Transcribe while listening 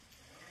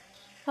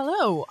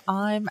Hello,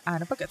 I'm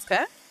Anna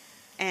Bogutska.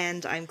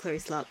 And I'm Chloe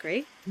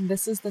Slarkery.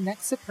 This is the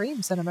Next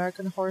Supremes, an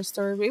American Horror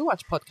Story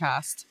rewatch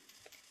podcast.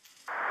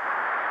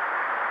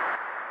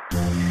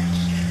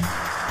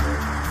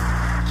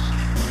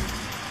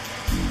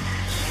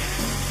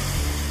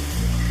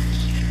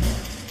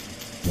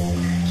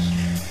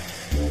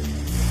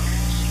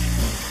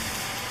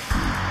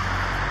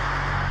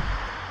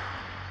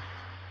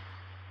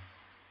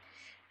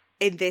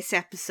 In this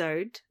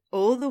episode,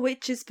 all the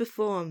witches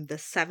perform the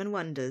 7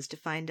 wonders to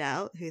find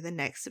out who the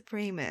next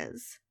Supreme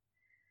is.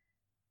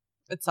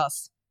 It's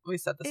us. We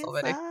said this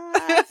already.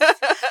 Us.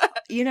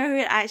 You know who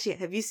it actually...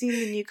 Have you seen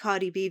the new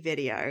Cardi B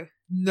video?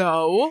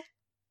 No.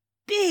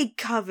 Big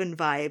Coven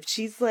vibe.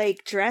 She's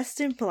like dressed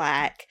in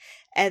black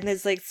and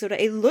there's like sort of...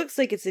 It looks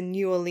like it's a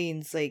New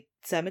Orleans like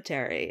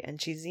cemetery and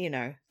she's, you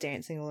know,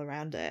 dancing all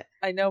around it.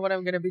 I know what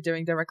I'm going to be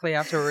doing directly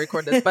after we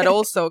record this, but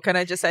also, can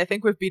I just say, I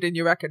think we've beat a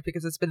new record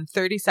because it's been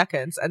 30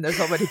 seconds and there's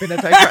already been a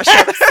digression.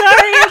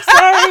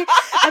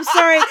 I'm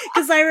sorry,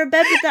 because I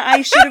remembered that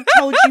I should have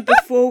told you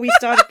before we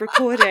started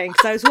recording,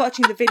 because I was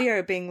watching the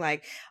video being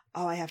like,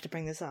 oh, I have to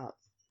bring this up.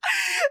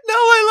 No,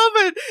 I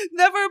love it.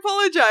 Never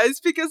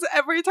apologize, because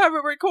every time I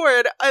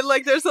record,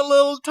 there's a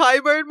little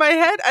timer in my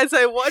head as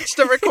I watch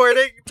the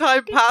recording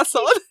time pass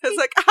on. It's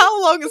like,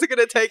 how long is it going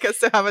to take us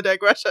to have a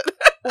digression?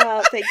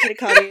 Well, thank you to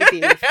Cardi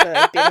B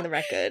for beating the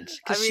record,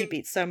 because she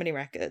beat so many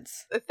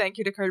records. Thank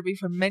you to Cardi B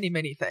for many,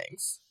 many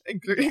things,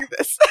 including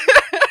this.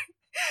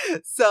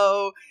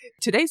 So,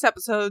 today's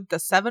episode, The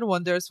 7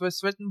 Wonders,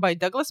 was written by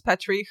Douglas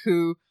Petrie,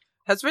 who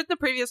has written the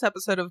previous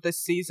episode of this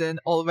season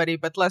already,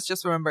 but let's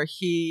just remember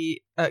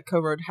he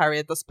co-wrote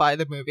Harriet the Spy,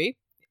 the movie.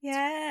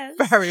 Yes.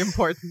 Very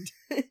important.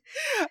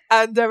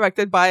 And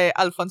directed by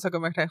Alfonso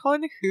Gómez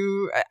Rejon,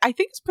 who I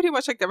think is pretty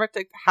much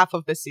directed half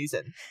of this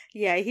season.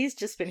 Yeah, he's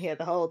just been here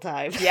the whole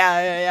time.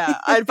 Yeah.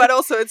 But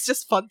also, it's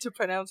just fun to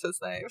pronounce his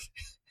name.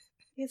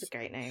 He has a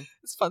great name.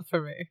 It's fun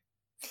for me.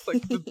 It's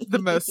like the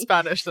most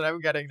Spanish that I'm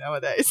getting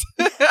nowadays.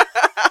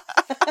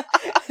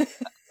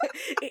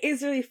 It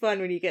is really fun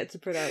when you get to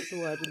pronounce a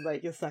word in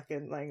like your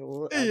second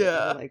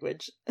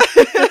language.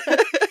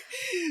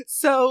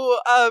 So,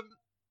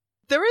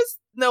 there is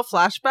no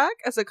flashback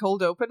as a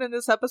cold open in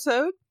this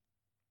episode.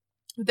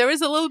 There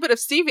is a little bit of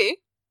Stevie.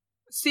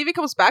 Stevie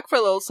comes back for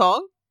a little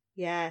song.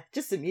 Yeah,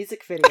 just a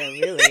music video,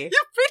 really. It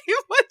pretty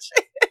much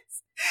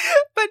is.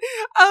 But,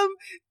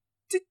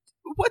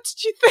 what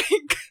did you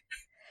think?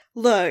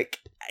 Look,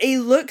 it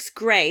looks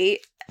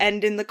great,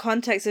 and in the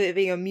context of it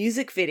being a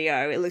music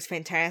video, it looks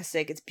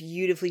fantastic. It's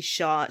beautifully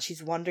shot.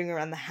 She's wandering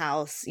around the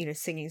house, you know,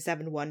 singing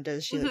 7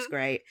 Wonders. She looks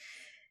great.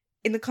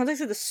 In the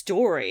context of the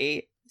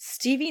story,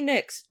 Stevie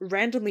Nicks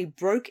randomly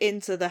broke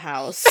into the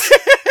house,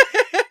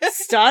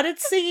 started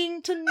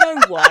singing to no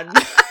one,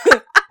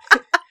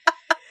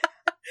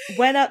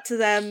 went up to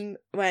them,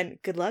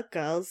 went, "Good luck,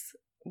 girls,"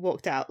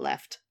 walked out,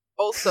 left.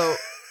 Also,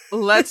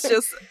 let's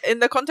just, in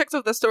the context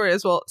of the story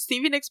as well,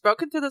 Stevie Nicks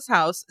broke into this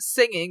house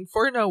singing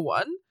for no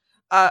one.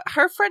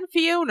 Her friend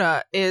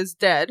Fiona is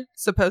dead,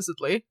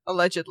 supposedly,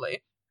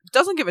 allegedly.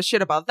 Doesn't give a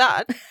shit about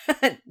that.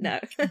 No.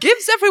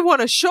 Gives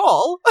everyone a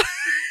shawl.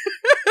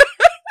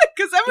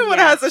 Because everyone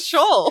has a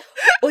shawl.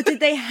 Or do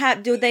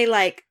they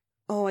like,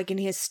 oh, I can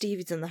hear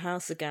Stevie's in the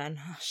house again.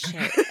 Oh,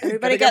 shit.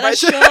 Everybody get their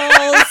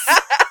shawls.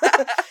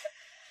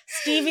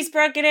 Stevie's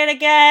broken in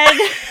again.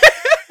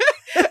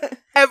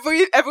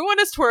 Everyone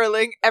is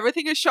twirling.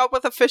 Everything is shot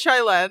with a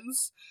fisheye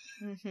lens.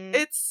 Mm-hmm.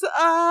 It's,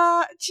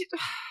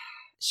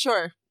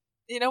 sure.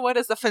 You know what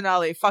is the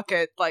finale? Fuck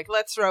it. Like,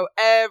 let's throw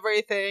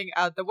everything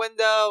out the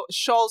window.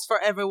 Shawls for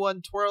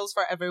everyone. Twirls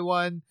for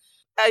everyone.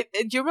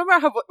 Do you remember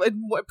how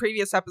in a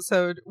previous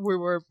episode we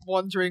were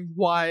wondering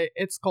why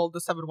it's called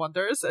The 7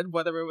 Wonders and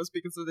whether it was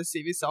because of the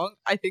Stevie song?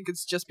 I think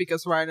it's just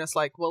because Ryan is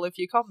like, well, if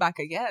you come back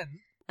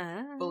again,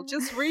 we'll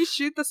just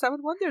reshoot the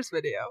 7 Wonders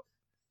video.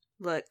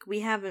 Look,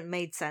 we haven't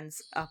made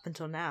sense up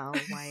until now.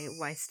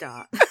 Why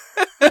start?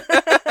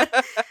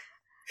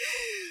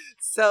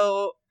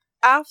 So,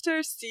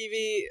 after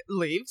Stevie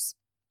leaves,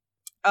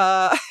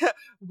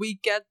 we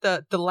get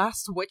the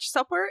last witch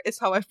supper is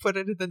how I put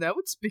it in the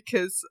notes,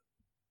 because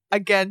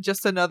again,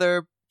 just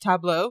another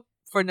tableau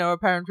for no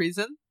apparent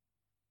reason.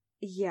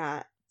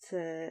 Yeah,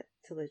 to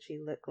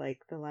literally look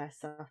like the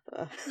Last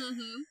Supper.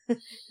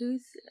 Mm-hmm.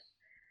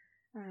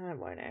 I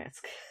won't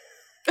ask.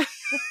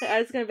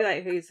 I was going to be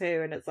like, who's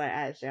who? And it's like,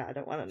 actually, I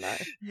don't want to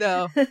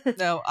know.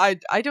 No,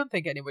 I don't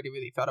think anybody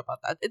really thought about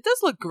that. It does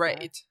look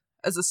great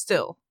as a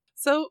still.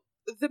 So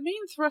the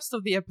main thrust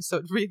of the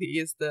episode really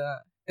is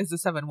the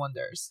 7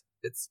 Wonders.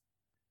 It's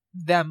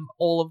them,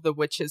 all of the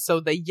witches, so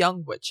the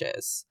young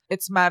witches.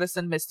 It's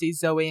Madison, Misty,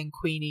 Zoe, and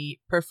Queenie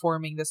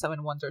performing the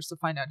 7 Wonders to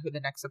find out who the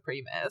next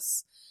Supreme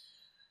is.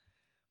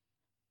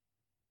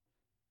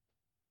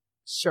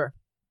 Sure.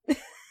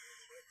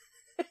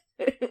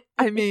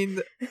 I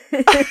mean...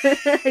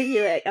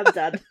 You're like, I'm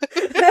done.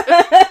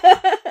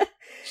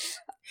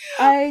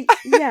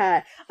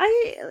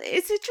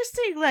 It's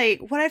interesting, like,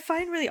 what I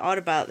find really odd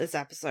about this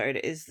episode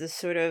is the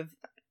sort of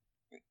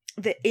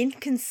the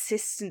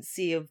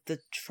inconsistency of the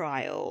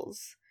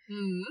trials.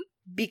 Mm.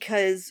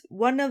 because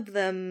one of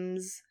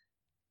them's,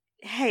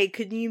 hey,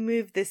 could you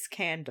move this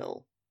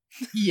candle?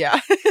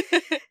 Yeah.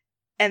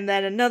 And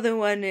then another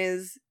one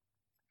is,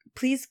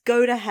 please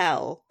go to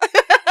hell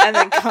and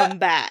then come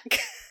back.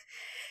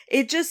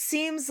 It just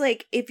seems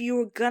like if you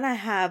were gonna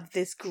have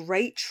this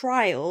great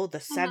trial, the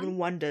Seven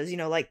Wonders, you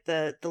know, like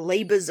the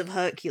labors of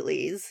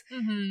Hercules,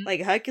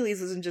 like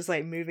Hercules isn't just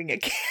like moving a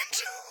candle.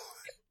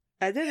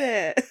 I did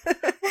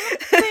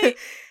it.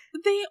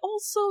 They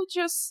also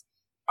just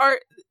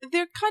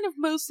they're kind of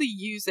mostly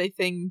used, I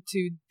think,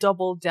 to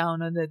double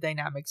down on the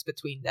dynamics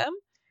between them,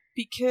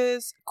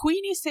 because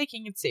Queenie's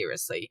taking it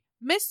seriously.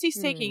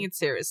 Misty's taking it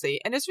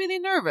seriously and is really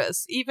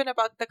nervous, even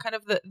about the kind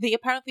of the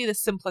apparently the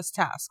simplest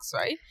tasks,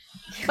 right?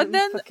 But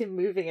then fucking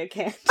moving a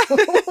candle.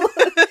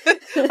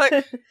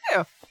 Like,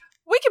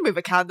 we can move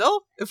a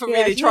candle if we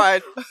really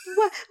tried.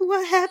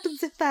 What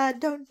happens if I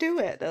don't do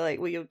it? They're like,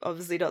 well, you're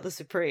obviously not the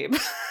Supreme.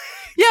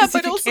 Yeah,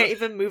 but you also can't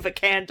even move a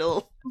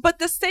candle. But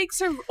the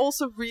stakes are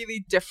also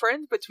really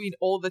different between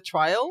all the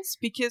trials,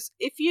 because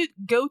if you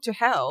go to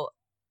hell,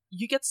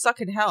 you get stuck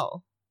in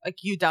hell. Like,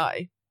 you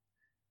die.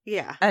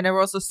 Yeah. And are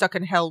also stuck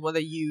in hell whether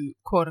you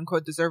quote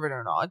unquote deserve it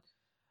or not.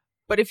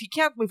 But if you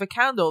can't move a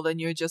candle, then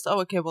you're just, oh,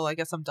 okay, well, I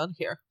guess I'm done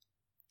here.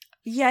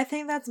 Yeah, I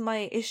think that's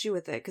my issue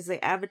with it, because they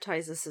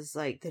advertise this as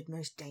like the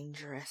most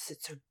dangerous.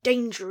 It's so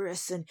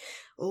dangerous, and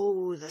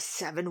oh, the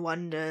Seven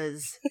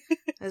Wonders.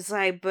 It's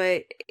like,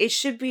 but it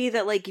should be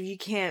that like if you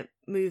can't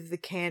move the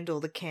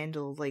candle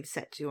like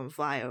sets you on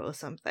fire or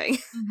something.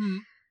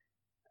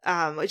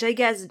 Which I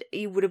guess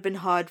it would have been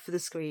hard for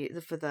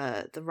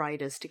the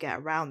writers to get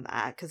around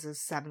that, because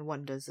there's Seven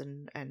Wonders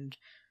and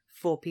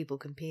 4 people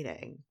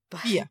competing.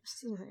 But yeah,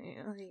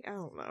 I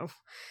don't know.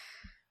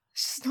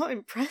 It's just not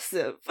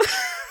impressive.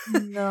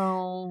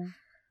 No.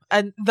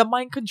 And the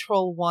mind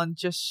control one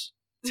just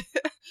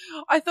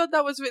I thought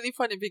that was really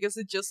funny, because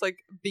it just like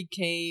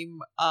became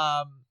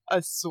a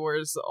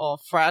source of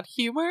frat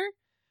humor,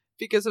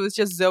 because it was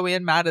just Zoe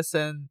and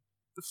Madison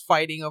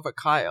fighting over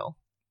Kyle.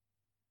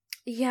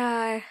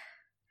 Yeah.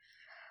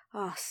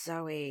 Oh,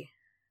 Zoe.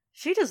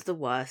 She does the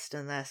worst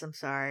in this, I'm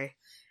sorry.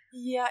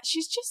 Yeah,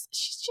 she's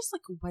just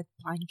like a wet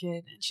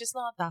blanket, and she's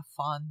not that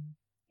fun.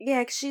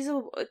 Yeah, cause she's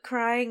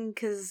crying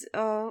because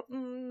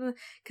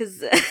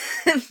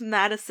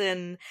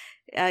Madison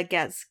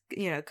gets,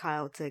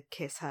 Kyle to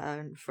kiss her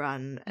in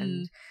front,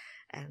 and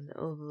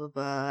blah, blah,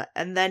 blah.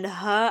 And then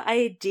her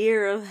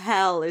idea of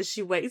hell is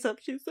she wakes up,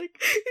 she's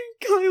like,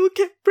 Kyle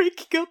kept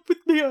breaking up with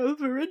me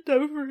over and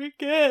over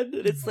again.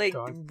 And it's like,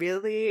 God.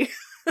 Really?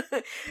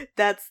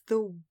 That's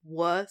the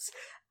worst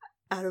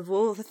out of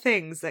all the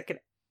things that could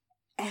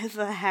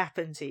ever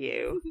happen to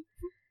you.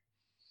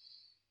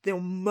 Your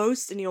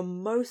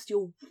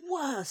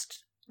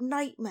worst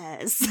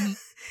nightmares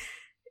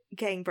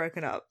getting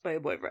broken up by a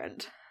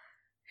boyfriend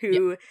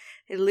who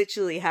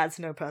literally has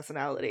no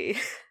personality.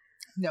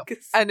 No.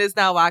 And is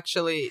now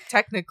actually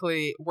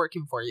technically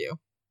working for you.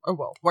 Or,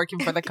 well, working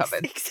for the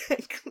coven.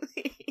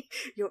 Exactly.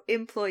 Your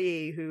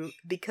employee who,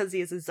 because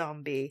he is a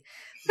zombie,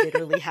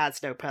 literally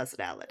has no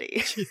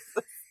personality.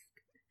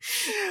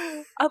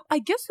 I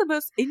guess the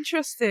most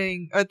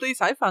interesting, or at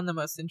least I found the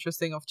most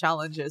interesting of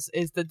challenges,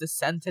 is the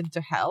descent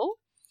into hell.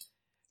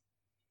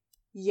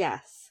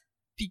 Yes.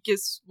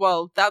 Because,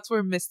 well, that's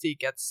where Misty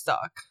gets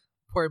stuck.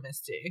 Poor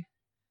Misty.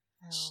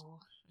 Oh.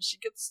 She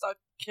gets stuck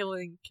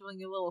killing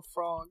a little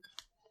frog.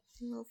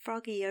 A little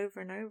froggy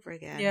over and over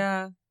again.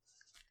 Yeah.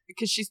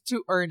 Because she's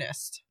too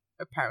earnest,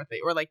 apparently.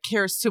 Or, like,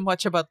 cares too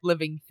much about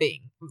living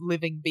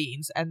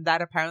beings. And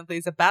that apparently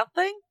is a bad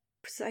thing?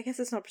 I guess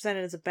it's not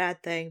presented as a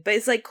bad thing, but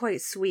it's like quite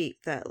sweet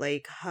that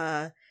like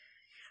her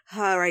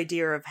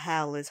idea of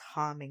hell is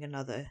harming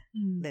another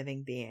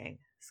living being.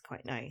 It's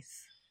quite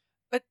nice.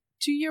 But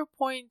to your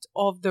point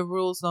of the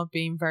rules not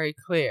being very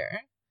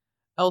clear,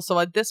 also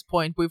at this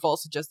point we've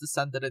also just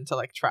descended into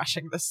like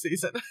trashing this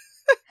season,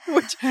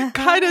 which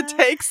kind of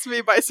takes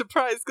me by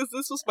surprise, because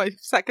this was my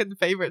second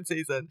favorite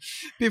season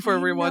before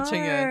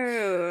rewatching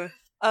it.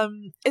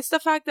 It's the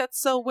fact that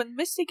so when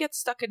Misty gets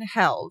stuck in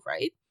hell,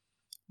 right?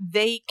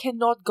 They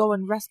cannot go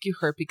and rescue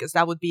her because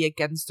that would be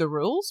against the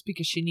rules,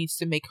 because she needs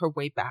to make her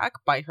way back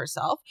by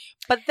herself.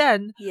 But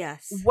then,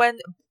 when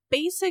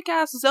basic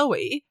ass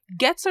Zoe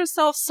gets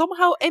herself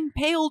somehow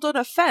impaled on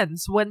a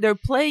fence when they're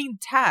playing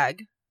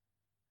tag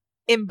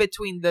in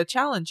between the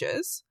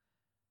challenges,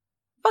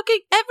 fucking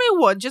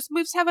everyone just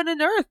moves heaven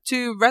and earth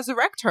to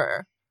resurrect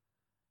her.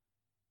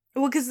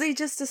 Well, because they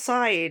just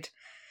decide.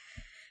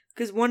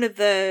 Because one of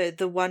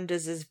the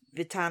wonders is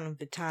Vitalum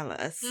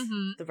Vitalis,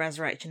 the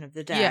resurrection of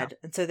the dead. Yeah.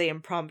 And so they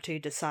impromptu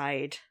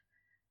decide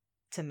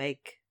to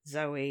make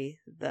Zoe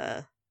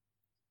the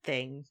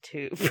thing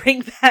to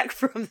bring back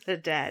from the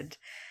dead.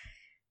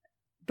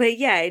 But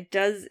yeah,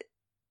 it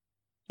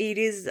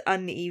is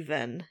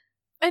uneven.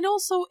 And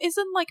also,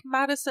 isn't like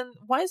Madison,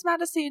 why is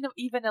Madison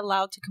even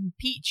allowed to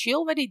compete? She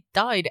already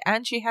died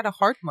and she had a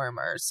heart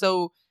murmur.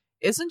 So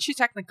isn't she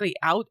technically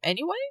out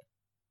anyway?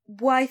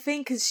 Well, I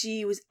think because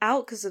she was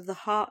out because of the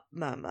heart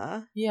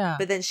murmur. Yeah.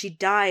 But then she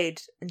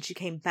died and she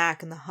came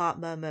back and the heart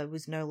murmur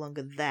was no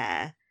longer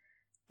there.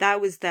 that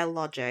was their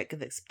logic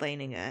of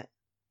explaining it.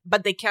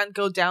 But they can't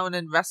go down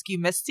and rescue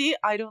Misty?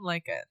 I don't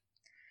like it.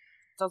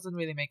 Doesn't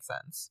really make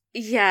sense.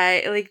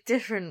 Yeah, like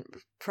different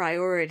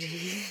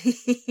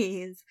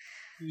priorities.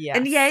 Yes.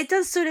 And yeah, it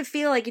does sort of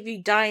feel like if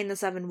you die in the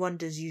Seven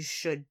Wonders, you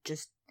should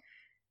just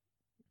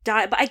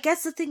die. But I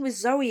guess the thing with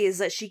Zoe is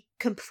that she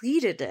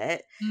completed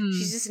it.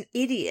 She's just an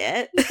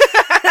idiot.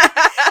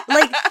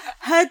 Like,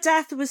 her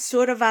death was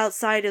sort of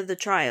outside of the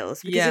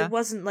trials, because it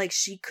wasn't like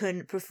she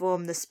couldn't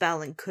perform the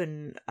spell and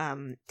couldn't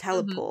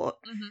teleport.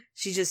 Mm-hmm.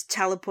 She just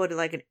teleported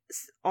like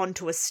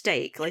onto a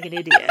stake, like an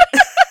idiot.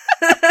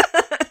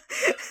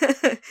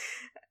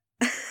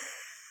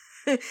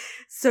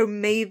 So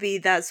maybe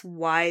that's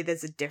why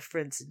there's a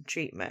difference in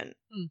treatment.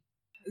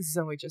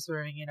 Zoe just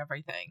ruining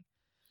everything.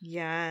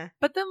 Yeah.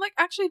 But then, like,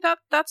 actually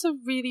that's a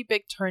really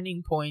big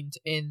turning point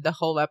in the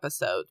whole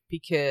episode,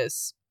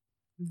 because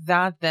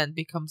that then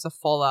becomes a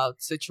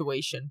fallout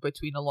situation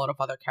between a lot of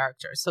other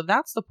characters. So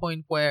that's the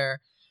point where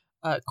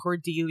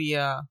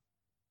Cordelia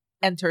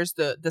enters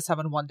the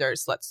Seven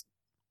Wonders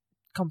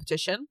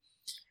competition,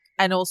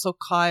 and also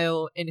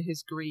Kyle, in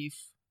his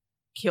grief,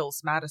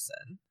 kills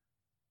Madison.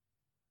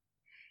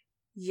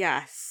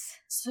 Yes.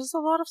 So there's a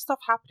lot of stuff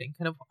happening.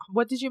 Kind of,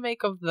 what did you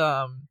make of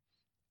the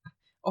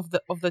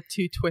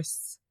two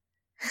twists?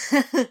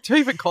 Do I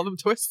even call them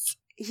twists?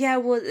 Yeah,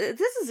 well,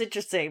 this is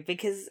interesting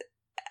because,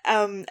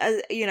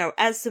 as you know,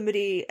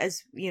 obviously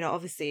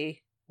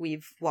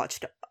we've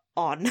watched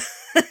on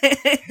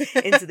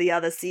into the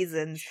other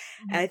seasons,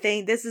 and I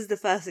think this is the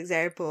first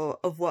example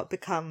of what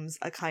becomes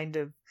a kind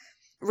of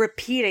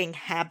repeating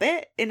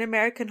habit in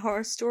American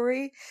Horror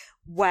Story,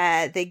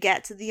 where they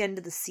get to the end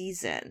of the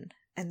season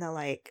and they're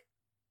like,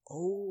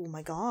 oh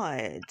my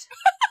god,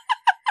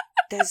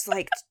 there's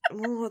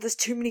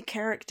too many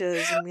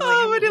characters, and we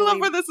I really love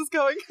where this is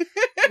going.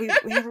 we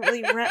haven't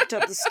really wrapped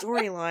up the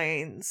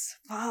storylines.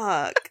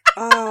 Fuck.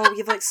 Oh, we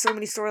have like so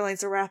many storylines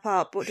to wrap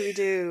up. What do we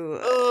do?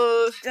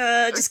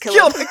 Just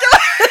kill him.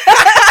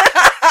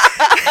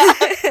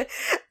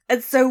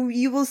 And so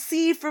you will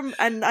see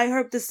and I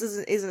hope this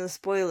isn't a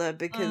spoiler,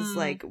 because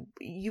like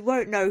you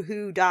won't know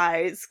who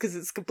dies because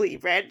it's completely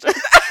random.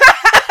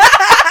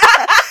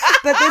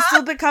 But this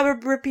will become a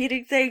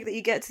repeating thing, that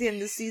you get to the end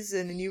of the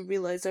season and you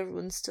realize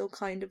everyone's still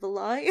kind of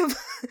alive.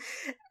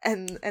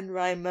 and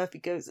Ryan Murphy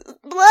goes,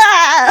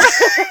 blah!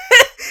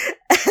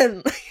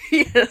 And,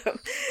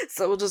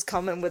 so we'll just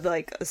come in with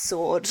like a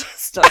sword,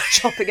 start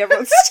chopping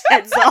everyone's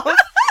heads off.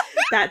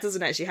 That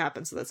doesn't actually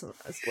happen, so that's not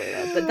a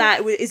spoiler. But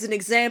that is an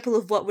example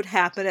of what would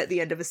happen at the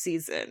end of a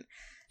season.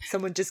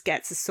 Someone just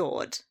gets a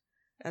sword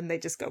and they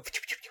just go...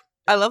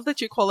 I love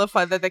that you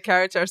qualify that the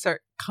characters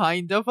are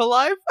kind of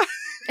alive.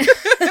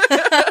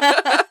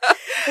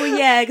 Well,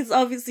 yeah, because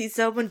obviously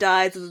someone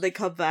dies and then they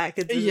come back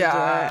and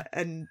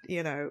and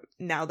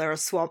now they're a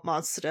swamp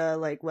monster,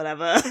 like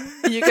whatever.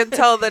 You can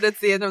tell that it's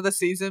the end of the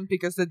season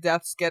because the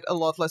deaths get a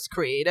lot less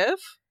creative.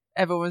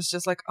 Everyone's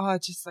just like,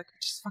 just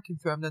fucking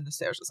throw him down the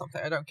stairs or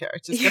something. I don't care.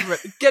 Just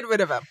get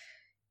rid of him.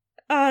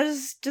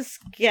 Just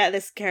get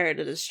this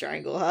character to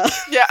strangle her.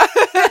 Yeah.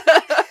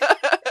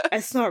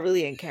 It's not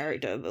really in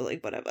character, but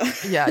like whatever.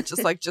 Yeah,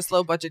 just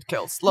low budget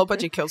kills. Low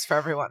budget kills for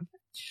everyone.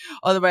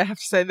 Although I have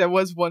to say there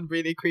was one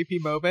really creepy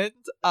moment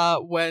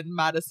when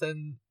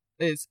Madison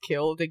is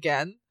killed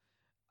again.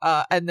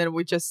 And then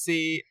we just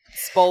see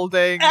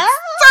Spaulding's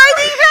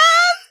tiny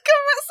hand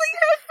caressing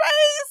her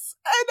face.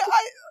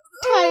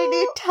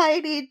 And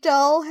tiny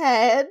doll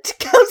head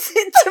comes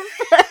into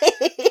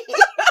frame.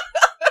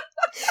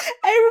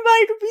 It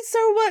reminded me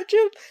so much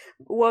of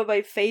one of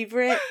my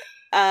favorite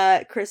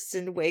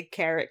Kristen Wiig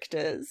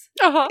characters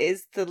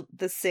is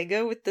the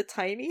singer with the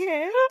tiny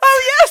hands.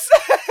 Oh yes.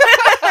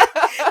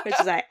 Which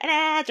is like, and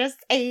I just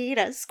ate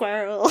a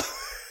squirrel.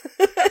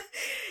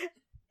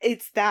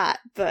 It's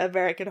that, but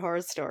American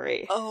Horror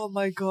Story. Oh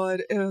my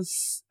god, it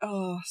was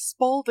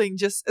Spaulding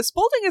is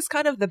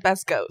kind of the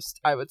best ghost,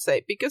 I would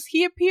say, because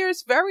he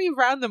appears very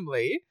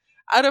randomly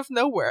out of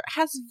nowhere,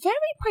 has very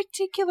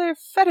particular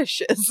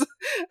fetishes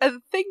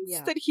and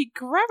things that he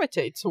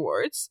gravitates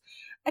towards,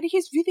 and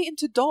he's really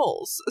into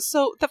dolls.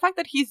 So the fact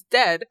that he's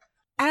dead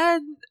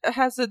and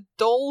has a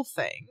doll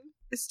thing,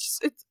 it's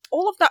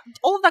all of that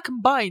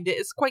combined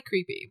is quite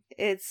creepy.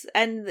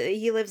 And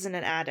he lives in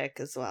an attic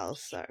as well,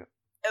 so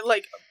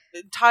like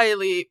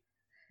entirely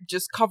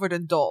just covered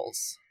in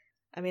dolls.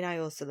 I mean, I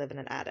also live in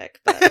an attic,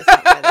 but it's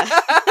not that.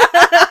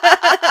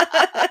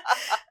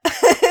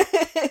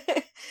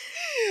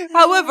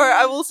 However,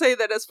 I will say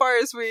that as far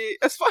as I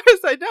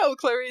know,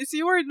 Clarice,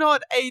 you are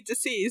not a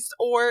deceased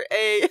or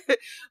a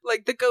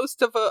like the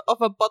ghost of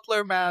a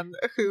butler man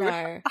who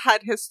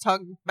had his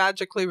tongue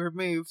magically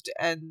removed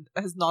and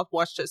has not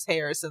washed his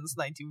hair since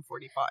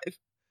 1945.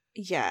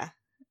 Yeah,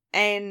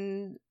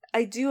 and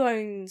I do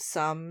own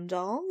some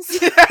dolls,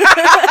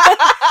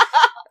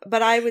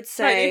 but I would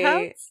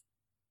say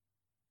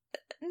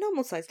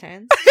normal sized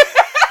hands.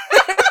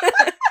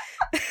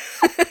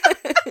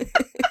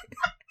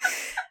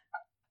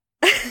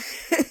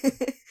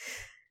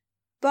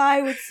 But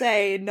I would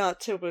say not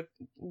to a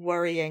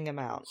worrying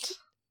amount.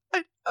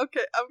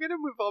 Okay, I'm gonna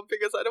move on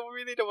because I don't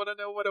want to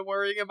know what a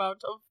worrying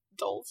amount of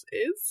dolls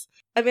is.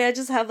 I mean, I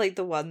just have like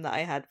the one that I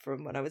had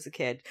from when I was a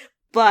kid,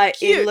 but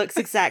Cute. it looks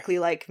exactly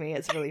like me.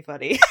 It's really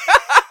funny.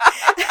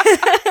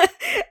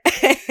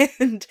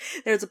 And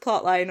there's a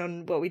plot line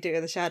on What We Do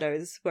in the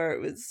Shadows where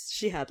it was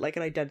she had like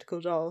an identical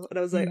doll, and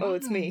I was like, oh,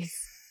 it's me.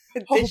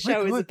 Oh This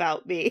show is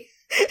about me.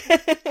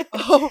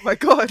 Oh my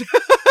god.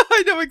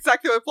 I know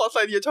exactly what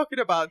plotline you're talking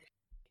about.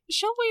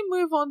 Shall we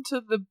move on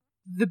to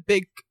the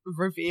big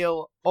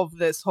reveal of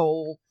this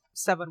whole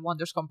Seven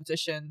Wonders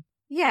competition?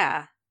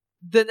 Yeah.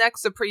 The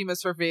next Supreme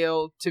is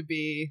revealed to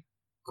be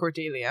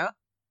Cordelia.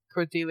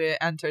 Cordelia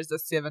enters the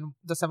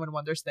Seven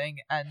Wonders thing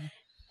and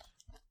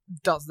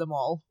does them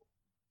all.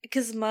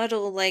 Because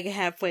Myrtle, like,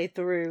 halfway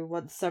through,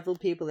 once several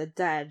people are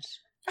dead,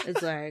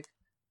 is like,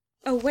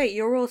 oh wait,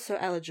 you're also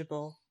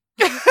eligible.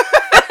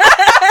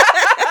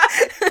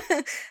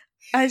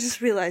 I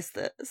just realized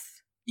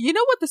this. You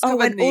know what this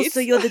cover and needs? also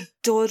you're the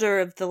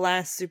daughter of the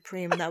last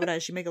Supreme. That would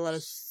actually make a lot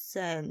of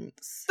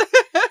sense.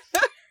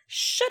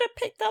 Should have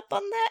picked up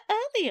on that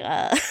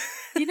earlier.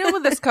 You know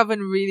what this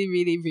coven really,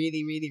 really,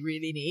 really, really,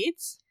 really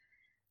needs?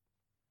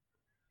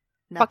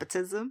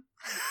 Nepotism?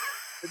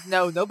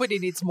 No, nobody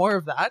needs more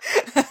of that.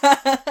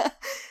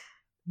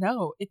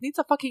 No, it needs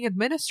a fucking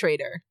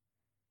administrator.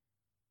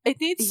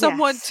 It needs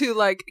someone to,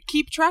 like,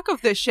 keep track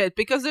of this shit,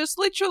 because there's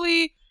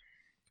literally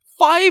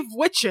 5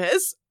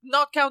 witches,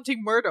 not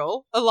counting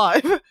Myrtle,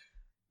 alive.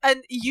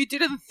 And you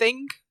didn't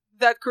think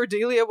that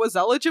Cordelia was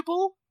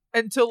eligible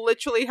until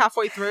literally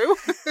halfway through?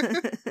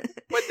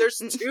 When there's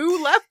 2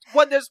 left?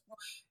 When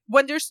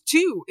there's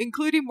 2,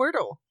 including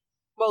Myrtle.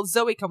 Well,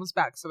 Zoe comes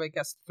back, so I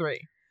guess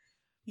 3.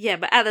 Yeah,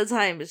 but at the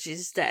time,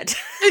 she's dead.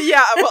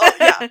 Yeah, well,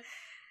 yeah.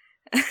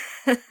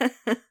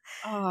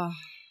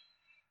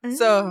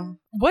 So,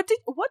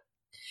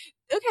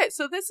 okay,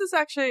 so this is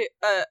actually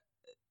a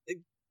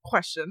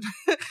question.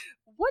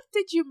 What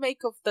did you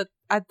make of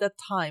at the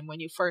time when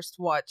you first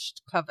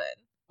watched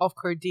Coven, of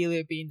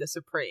Cordelia being the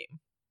Supreme?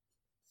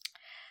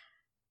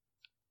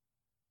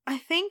 I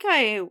think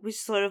I was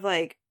sort of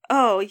like,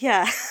 oh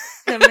yeah,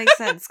 that makes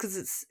sense,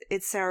 because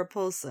it's Sarah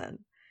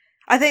Paulson.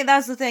 I think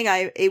that's the thing,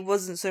 it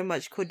wasn't so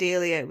much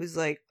Cordelia, it was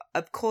like,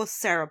 of course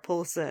Sarah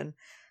Paulson,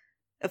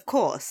 of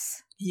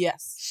course.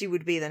 Yes. She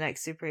would be the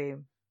next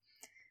Supreme.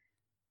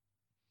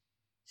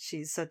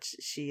 She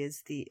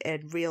is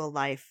in real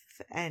life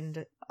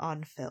and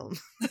on film.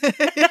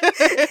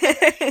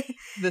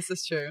 This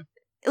is true.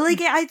 Like,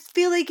 I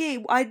feel like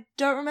I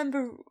don't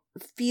remember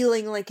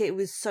feeling like it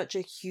was such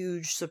a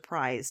huge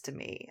surprise to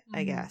me,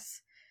 I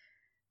guess.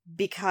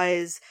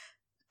 Because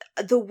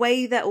the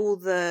way that all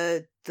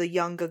the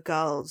younger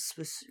girls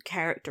was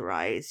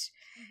characterized,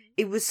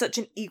 it was such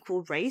an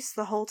equal race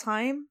the whole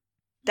time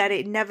that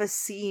it never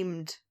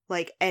seemed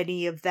like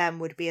any of them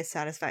would be a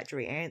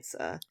satisfactory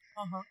answer.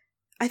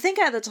 I think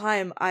at the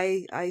time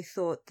I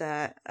thought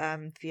that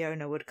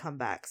Fiona would come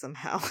back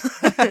somehow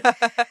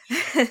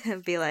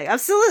and be like, I'm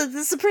still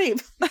the Supreme.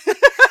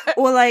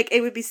 Or like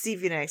it would be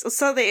Stevie Nicks or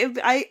something.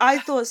 I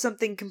thought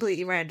something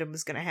completely random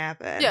was going to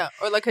happen. Yeah,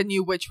 or like a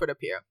new witch would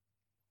appear.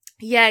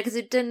 Yeah, because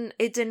it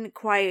didn't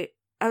quite.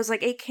 I was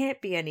like, it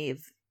can't be any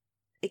of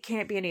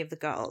the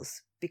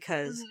girls,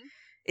 because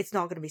it's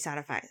not going to be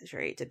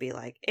satisfactory to be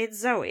like, it's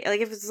Zoe.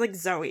 Like, if it's like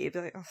Zoe, it'd be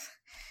like, oh.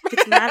 If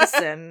it's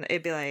Madison,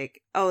 it'd be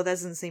like, oh, that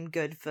doesn't seem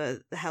good for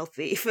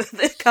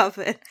the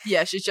coven.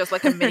 Yeah, she's just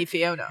like a mini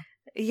Fiona.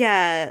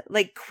 Yeah,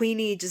 like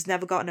Queenie just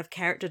never got enough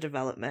character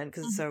development,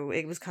 because so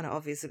it was kind of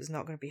obvious it was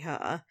not going to be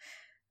her.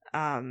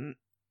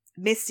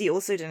 Misty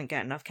also didn't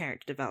get enough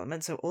character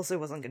development, so it also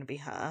wasn't going to be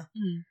her.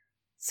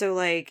 So,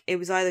 like, it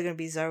was either going to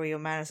be Zoe or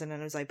Madison,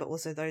 and it was like, but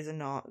also those are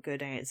not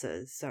good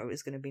answers, so it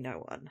was going to be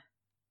no one.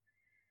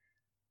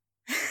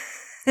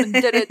 And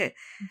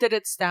did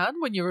it stand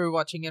when you were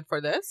watching it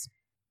for this?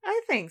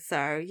 I think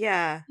so,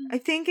 yeah. I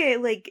think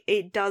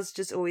it does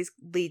just always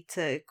lead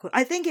to...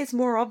 I think it's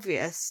more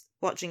obvious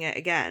watching it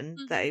again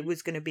that it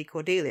was going to be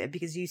Cordelia,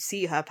 because you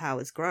see her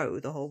powers grow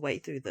the whole way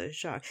through the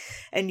show,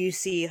 and you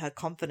see her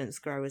confidence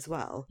grow as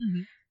well.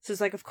 So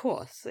it's like, of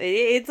course.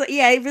 It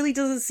really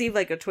doesn't seem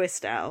like a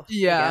twist out.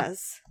 Yeah. I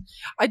guess.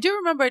 I do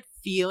remember it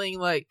feeling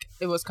like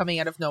it was coming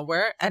out of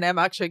nowhere, and I'm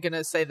actually going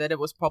to say that it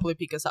was probably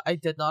because I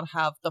did not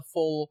have the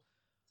full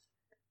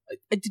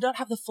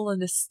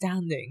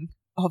understanding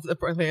of the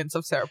brilliance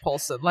of Sarah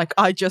Paulson. Like,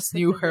 I just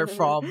knew her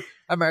from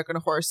American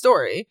Horror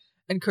Story,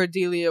 and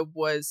Cordelia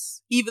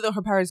was, even though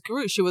her powers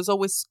grew, she was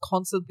always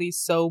constantly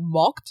so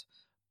mocked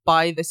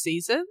by the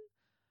season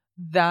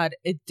that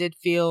it did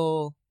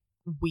feel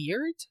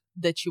weird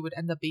that she would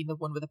end up being the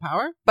one with the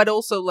power, but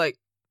also, like,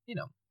 you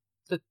know,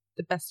 the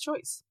best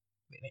choice,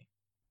 really.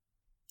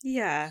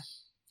 Yeah.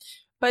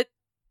 But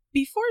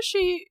before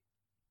she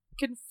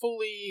can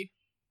fully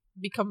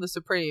become the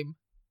Supreme,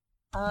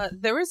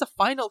 there is a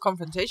final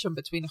confrontation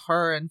between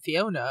her and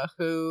Fiona,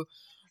 who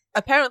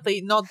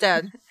apparently not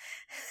dead.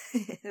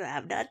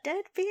 I'm not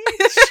dead, bitch.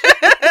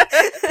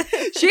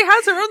 She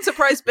has her own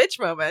surprise bitch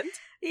moment.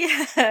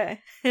 Yeah.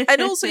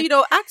 And also,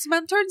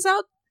 Axeman turns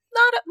out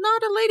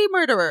not a lady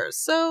murderer.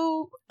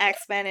 So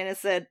X-Men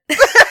innocent.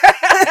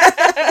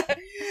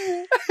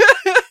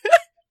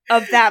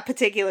 Of that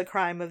particular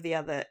crime, of the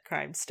other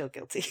crime, still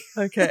guilty.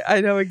 Okay,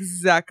 I know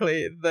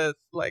exactly the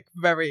like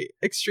very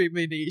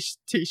extremely niche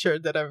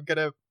t-shirt that I'm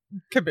gonna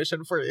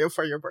commission for you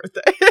for your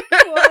birthday.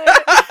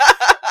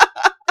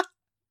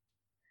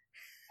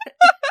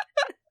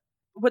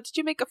 What did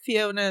you make of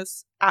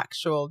Fiona's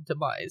actual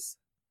demise?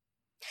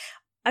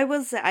 I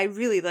will say I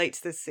really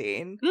liked this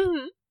scene.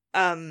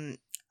 Mm-hmm.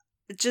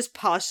 Just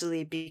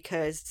partially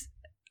because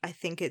I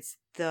think it's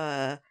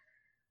the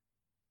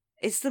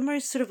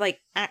most sort of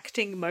like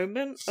acting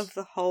moment of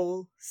the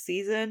whole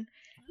season,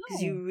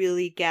 because you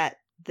really get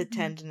the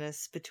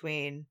tenderness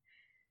between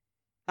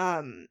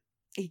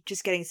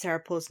just getting Sarah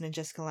Paulson and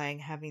Jessica Lange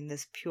having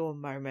this pure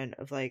moment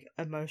of like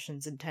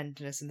emotions and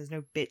tenderness, and there's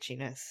no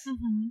bitchiness.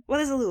 Well,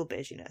 there's a little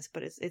bitchiness,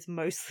 but it's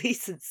mostly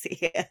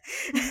sincere.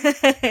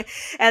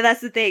 And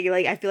that's the thing,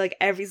 like I feel like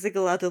every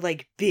single other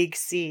like big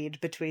scene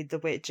between the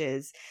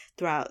witches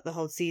throughout the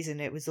whole season,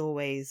 it was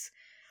always,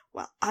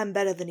 well, I'm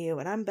better than you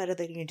and I'm better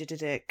than you,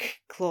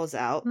 claws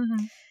out.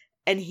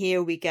 And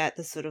here we get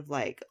the sort of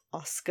like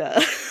Oscar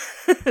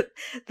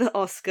the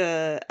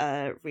Oscar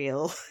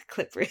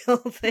clip reel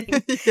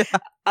thing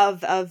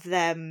of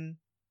them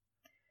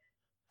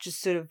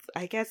just sort of,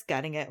 I guess,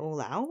 gutting it all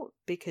out,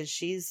 because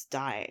she's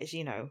died,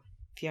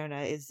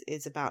 Fiona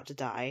is about to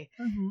die.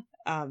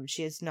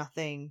 She has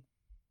nothing,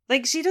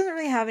 like, she doesn't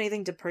really have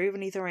anything to prove,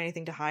 or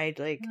anything to hide.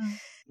 Like,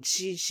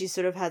 she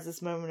sort of has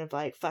this moment of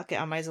like, fuck it,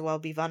 I might as well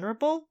be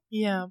vulnerable.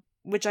 Yeah.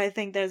 Which I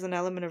think there's an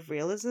element of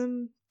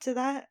realism to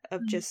that,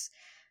 of just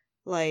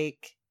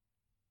like,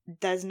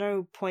 there's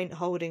no point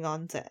holding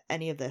on to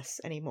any of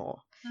this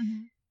anymore.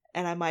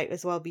 And I might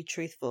as well be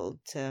truthful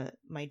to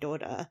my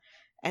daughter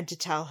and to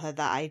tell her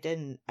that I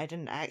didn't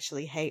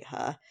actually hate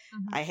her.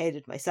 I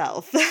hated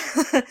myself.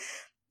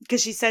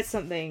 Because she said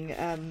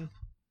something,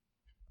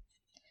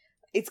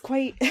 it's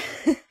quite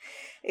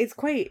it's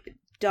quite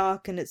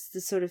dark, and it's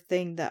the sort of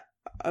thing that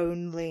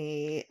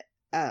only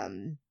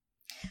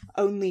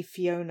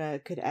Fiona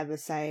could ever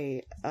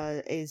say,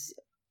 is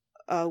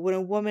when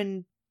a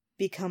woman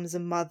becomes a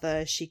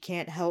mother, she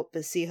can't help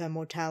but see her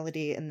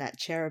mortality in that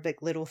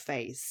cherubic little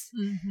face.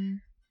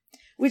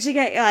 Which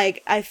again,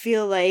 like, I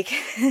feel like,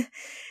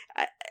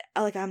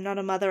 I'm not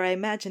a mother. I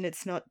imagine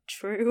it's not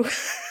true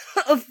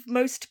of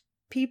most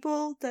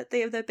people that they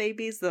have their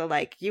babies. They're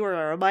like, you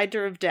are a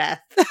reminder of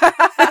death.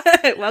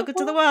 Welcome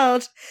to the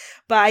world.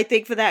 But I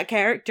think for that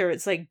character,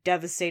 it's like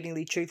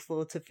devastatingly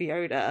truthful to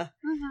Fiona.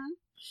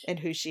 And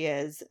who she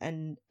is.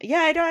 And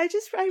yeah, I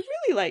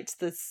really liked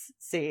this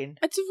scene.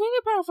 It's a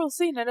really powerful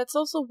scene, and it's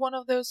also one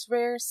of those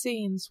rare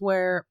scenes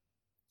where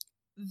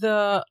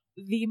the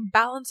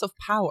imbalance of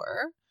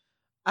power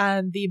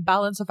and the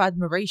imbalance of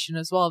admiration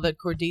as well that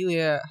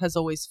Cordelia has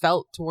always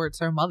felt towards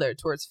her mother,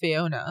 towards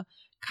Fiona,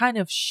 kind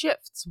of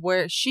shifts,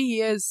 where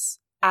she is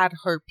at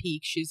her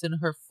peak. She's in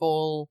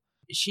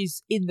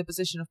the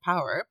position of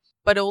power,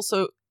 but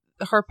also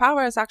her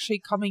power is actually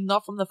coming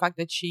not from the fact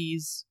that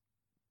she's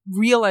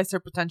realized her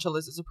potential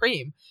as a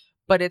supreme,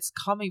 but it's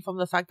coming from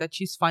the fact that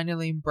she's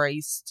finally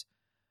embraced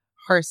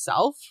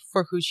herself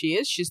for who she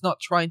is. She's not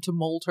trying to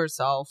mold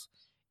herself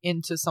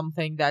into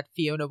something that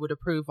Fiona would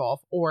approve of,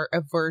 or a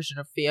version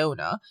of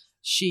Fiona.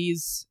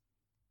 She's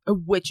a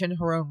witch in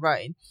her own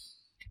right.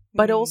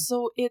 But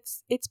also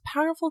it's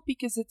powerful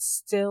because it's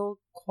still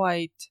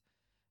quite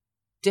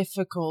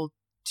difficult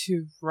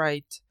to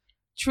write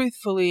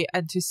truthfully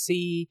and to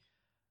see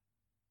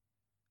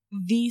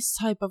these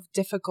type of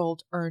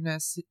difficult,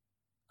 earnest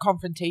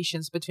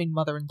confrontations between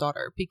mother and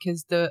daughter,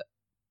 because the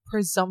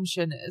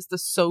presumption is, the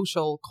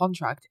social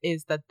contract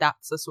is, that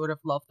that's the sort of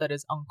love that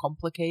is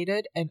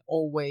uncomplicated and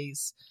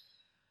always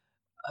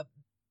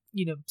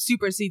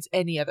supersedes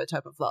any other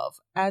type of love.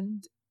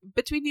 And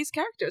between these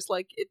characters,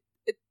 like, it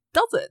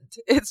doesn't.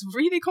 It's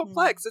really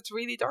complex, it's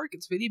really dark,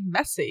 it's really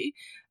messy,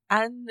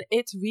 and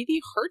it's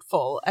really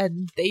hurtful,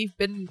 and they've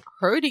been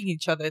hurting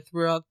each other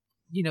throughout,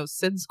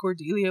 since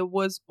Cordelia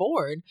was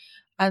born.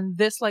 And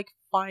this like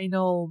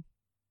final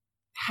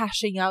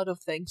hashing out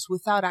of things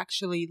without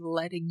actually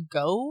letting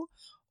go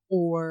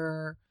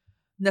or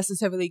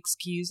necessarily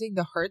excusing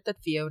the hurt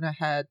that Fiona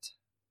had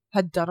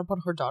done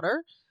upon her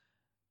daughter,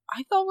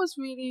 I thought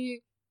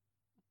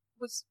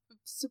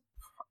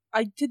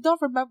I did not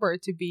remember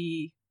it to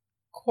be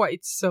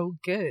quite so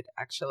good,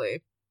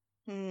 actually.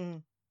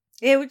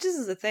 Yeah, which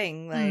is the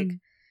thing, like,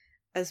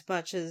 as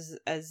much as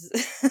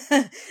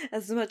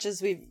as much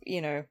as we've,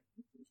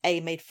 A,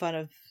 made fun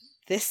of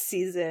this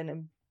season,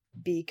 and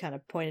B, kind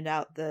of pointed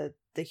out the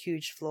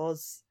huge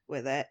flaws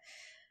with it,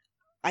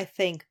 I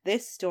think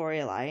this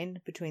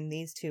storyline between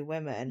these two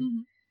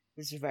women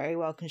was very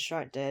well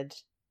constructed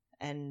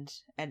and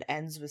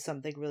ends with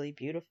something really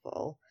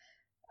beautiful.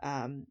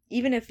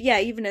 Even as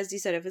you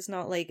said, if it's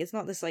not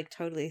this like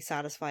totally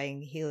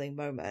satisfying healing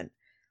moment,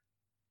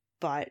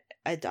 but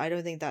I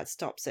don't think that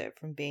stops it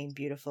from being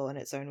beautiful in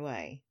its own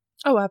way.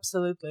 Oh,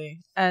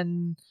 absolutely.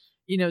 And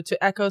to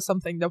echo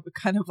something that we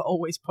kind of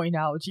always point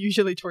out,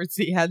 usually towards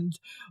the end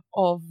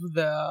of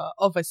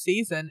a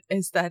season,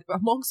 is that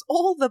amongst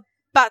all the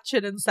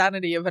batshit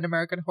insanity of an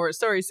American Horror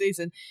Story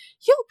season,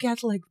 you'll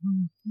get like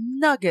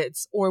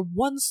nuggets or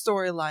one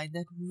storyline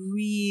that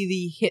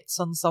really hits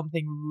on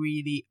something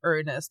really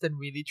earnest and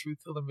really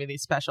truthful and really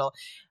special,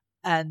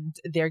 and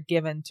they're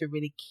given to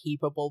really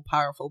capable,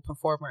 powerful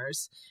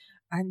performers.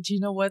 And you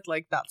know what?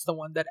 Like, that's the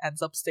one that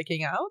ends up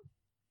sticking out.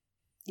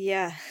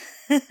 Yeah.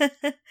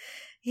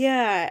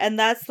 Yeah, and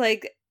that's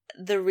like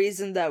the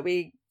reason that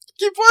we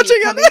keep watching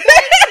it.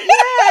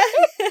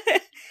 Yeah.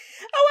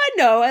 Oh, I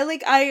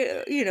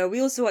know.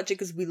 We also watch it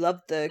because we love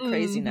the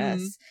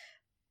craziness. Mm-hmm.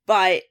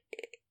 But,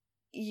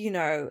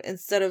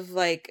 instead of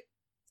like,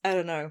 I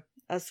don't know,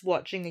 us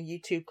watching a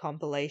YouTube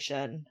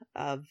compilation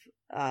of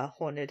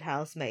haunted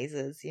house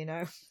mazes,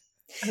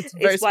 It's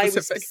very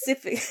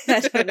specific. I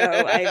don't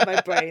know.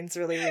 My brain's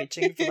really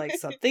reaching for like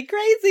something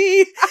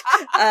crazy.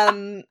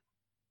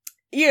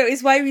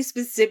 It's why we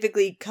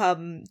specifically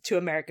come to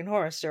American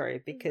Horror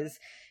Story, because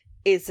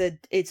it's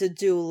a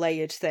dual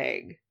layered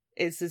thing.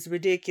 It's this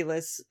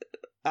ridiculous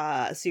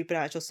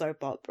supernatural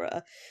soap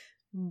opera,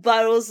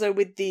 but also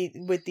with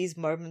these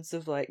moments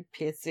of like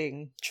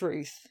piercing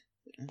truth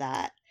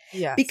that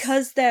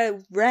because they're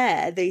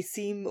rare, they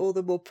seem all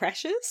the more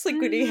precious.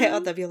 Like when you hit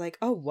on them, you're like,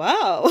 oh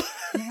wow.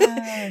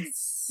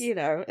 Yes.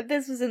 If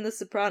this was in The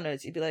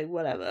Sopranos, you'd be like,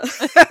 whatever.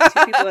 2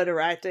 people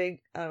interacting,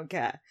 I don't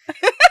care.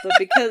 But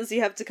because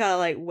you have to kind of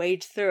like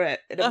wade through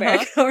it in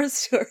American Horror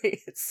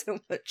Story, it's so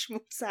much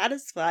more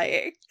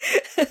satisfying.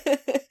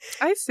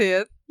 I see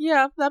it.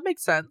 Yeah, that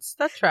makes sense.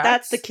 That tracks.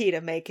 That's the key to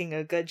making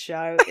a good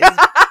show, is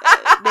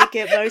make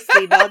it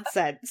mostly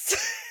nonsense.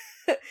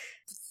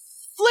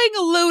 Fling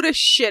a load of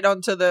shit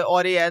onto the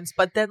audience,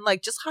 but then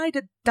like just hide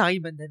a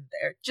diamond in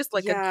there, just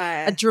like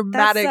a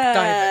dramatic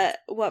diamond.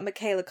 What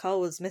Michaela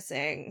Cole was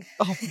missing.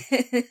 Oh,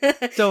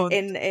 don't.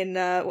 in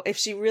if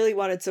she really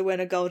wanted to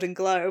win a Golden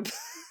Globe,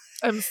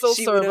 I'm so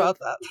sorry about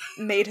that.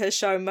 Made her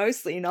show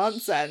mostly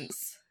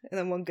nonsense, and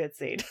then one good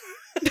scene.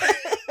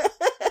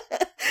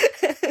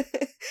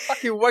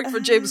 Fucking worked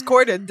for James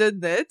Corden,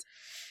 didn't it?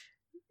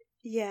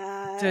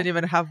 Yeah. Didn't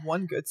even have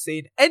one good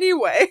scene.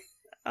 Anyway.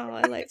 Oh,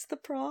 I liked the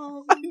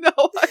prom. I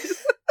know.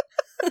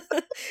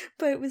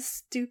 But it was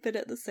stupid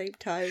at the same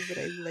time, but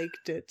I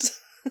liked it.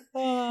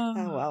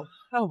 Oh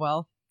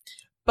well.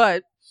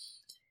 But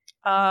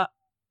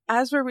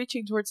as we're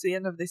reaching towards the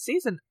end of the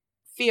season,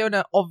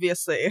 Fiona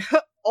obviously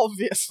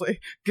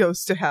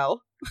goes to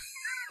hell.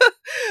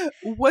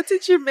 What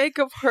did you make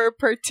of her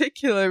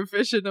particular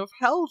vision of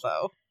hell,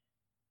 though?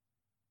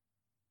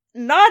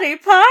 Naughty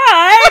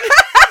Pie!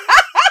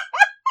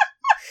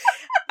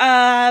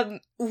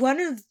 One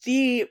of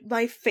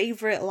my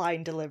favorite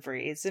line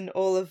deliveries in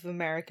all of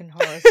American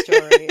Horror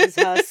Story is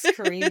her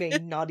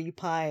screaming Naughty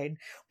Pine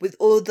with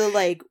all the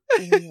like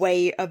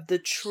weight of the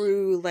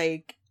true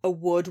like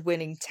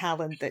award-winning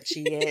talent that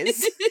she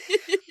is.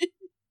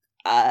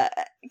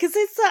 Because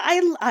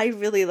I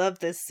really love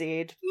this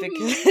scene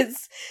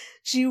because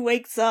she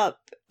wakes up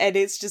and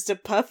it's just a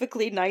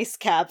perfectly nice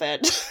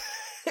cabin.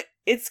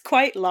 It's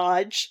quite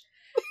large.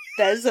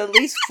 There's at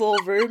least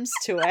 4 rooms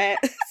to it.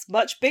 It's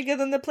much bigger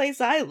than the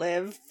place I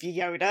live,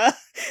 Fiona.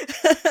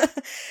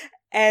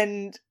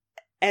 and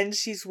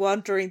she's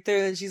wandering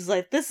through and she's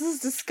like, this is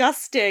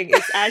disgusting.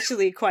 It's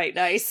actually quite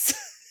nice.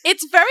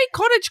 It's very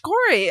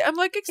cottagecore. I'm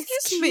like,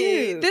 excuse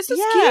me. This is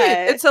cute.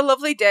 It's a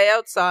lovely day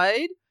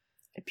outside.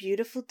 A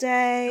beautiful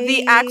day.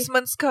 The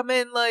Axemans come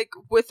in like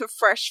with a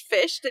fresh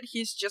fish that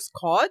he's just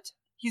caught.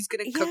 He's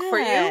gonna cook for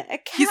you. A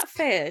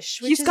catfish.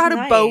 He's got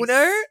a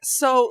boner.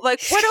 So,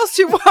 like, what else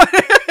do you want?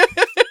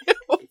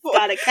 He's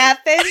got a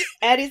catfish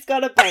and he's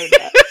got a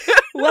boner.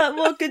 What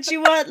more could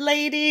you want,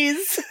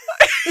 ladies?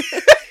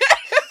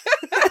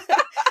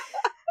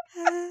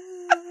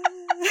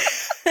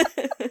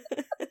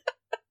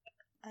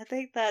 I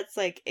think that's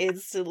like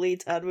instantly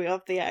turned me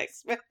off the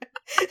X-Men.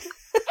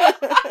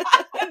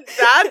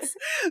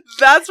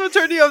 That's what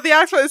turned you off the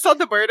X-Men. It's not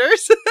the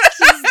murders.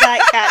 Just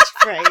that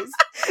catchphrase.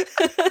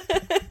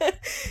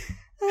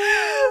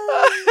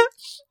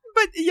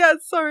 But yeah,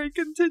 sorry,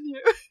 continue.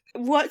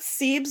 What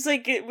seems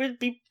like it would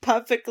be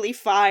perfectly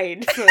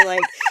fine for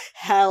like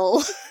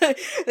hell.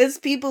 There's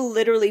people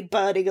literally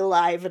burning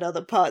alive in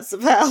other parts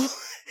of hell.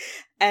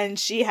 And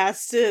she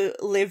has to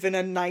live in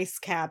a nice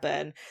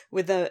cabin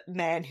with a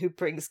man who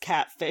brings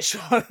catfish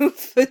home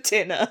for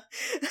dinner.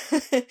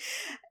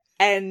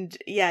 And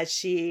yeah,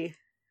 she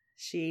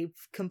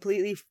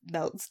completely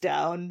melts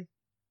down,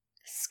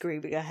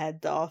 screaming her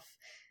head off.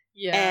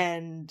 Yeah.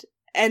 And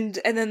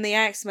then the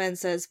Axeman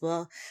says,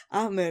 well,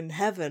 I'm in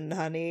heaven,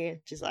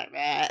 honey. She's like,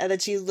 meh. And then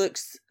she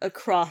looks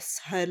across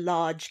her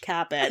large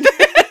cabin.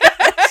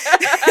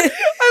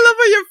 I love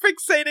how you're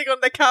fixating on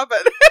the cabin.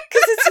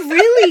 Because it's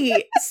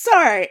really,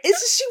 sorry.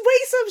 It's just, she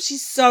wakes up,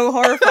 she's so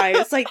horrified.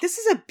 It's like, this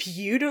is a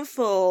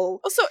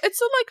beautiful... Also,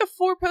 it's like a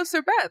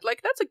 4-poster bed.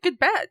 Like, that's a good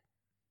bed.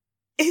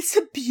 It's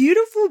a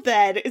beautiful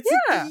bed. It's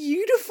a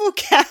beautiful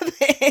cabin.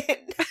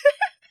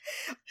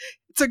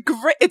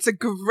 It's a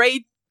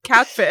great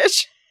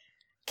catfish.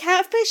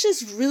 catfish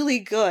is really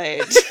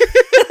good.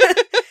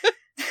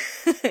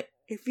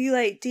 If you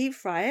like deep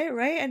fry it,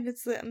 right? And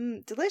it's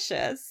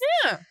delicious.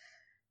 Yeah.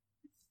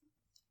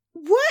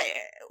 What?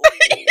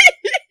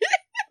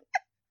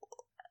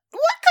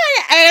 What kind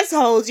of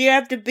asshole do you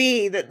have to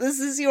be that this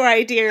is your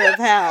idea of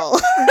hell?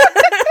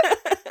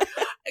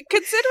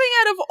 Considering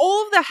out of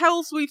all of the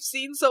hells we've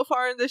seen so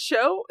far in the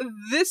show,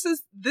 this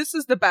is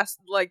the best.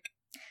 Like,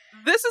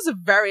 this is a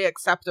very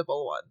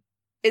acceptable one.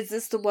 Is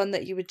this the one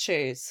that you would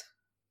choose?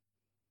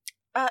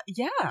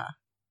 Yeah.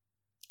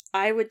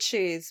 I would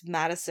choose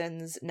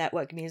Madison's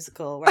network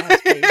musical where I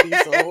have to play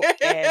Diesel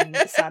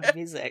in Sound of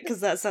Music,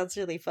 because that sounds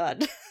really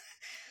fun.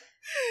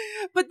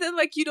 But then,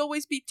 like, you'd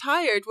always be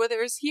tired,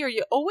 whereas here,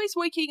 you're always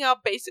waking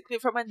up basically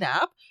from a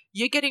nap,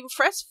 you're getting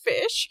fresh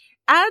fish,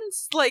 and,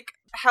 like,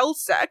 hell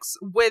sex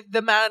with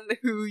the man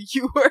who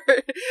you were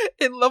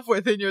in love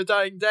with in your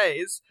dying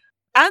days.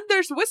 And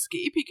there's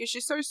whiskey, because she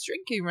starts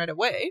drinking right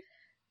away.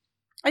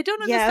 I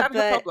don't understand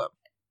the problem.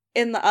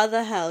 In the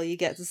other hell, you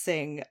get to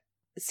sing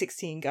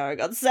 16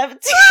 going on 17.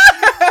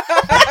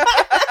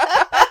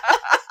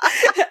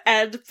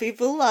 And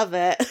people love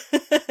it.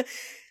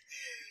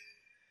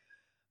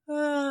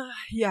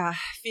 Yeah,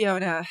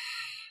 Fiona,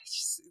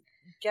 just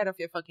get off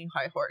your fucking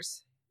high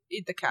horse.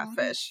 Eat the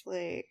catfish.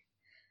 Honestly.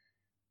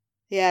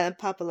 Yeah, and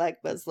Papa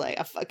Legba's like,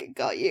 I fucking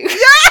got you. That's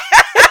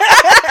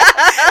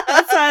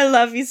why I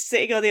love you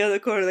sitting on the other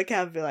corner of the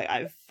camp and be like,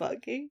 I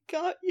fucking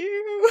got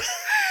you.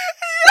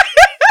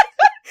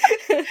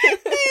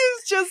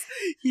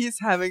 He's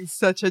having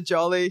such a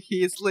jolly.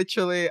 He's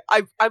literally,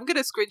 I'm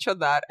gonna screenshot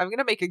that. I'm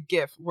gonna make a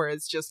gif where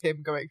it's just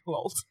him going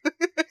lols.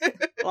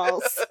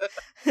 Lols.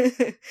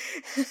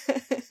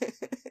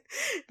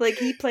 Like,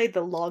 he played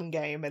the long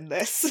game in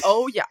this.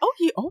 Oh yeah. Oh,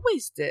 he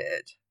always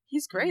did.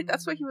 He's great.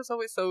 That's why he was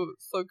always so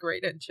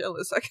great and chill.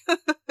 It's like,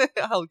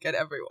 I'll get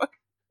everyone.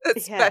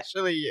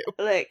 Especially you.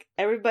 Like,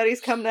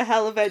 everybody's come to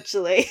hell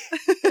eventually.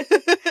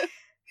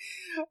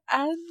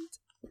 And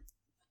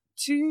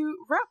to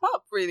wrap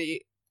up,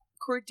 really,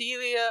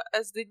 Cordelia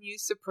as the new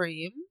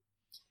Supreme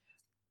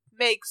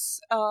makes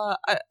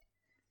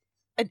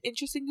an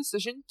interesting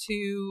decision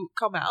to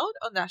come out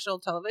on national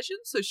television.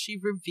 So she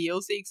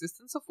reveals the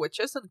existence of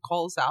witches and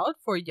calls out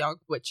for young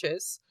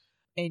witches,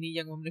 any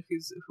young woman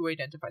who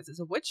identifies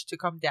as a witch, to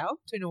come down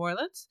to New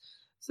Orleans.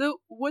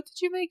 So what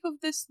did you make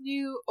of this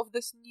new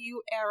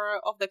era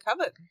of the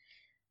Coven?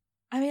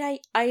 I mean,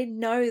 I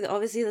know that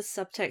obviously the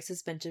subtext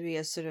is meant to be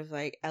a sort of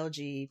like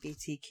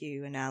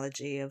LGBTQ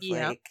analogy of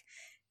like,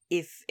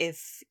 if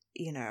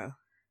you know,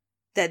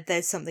 that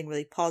there's something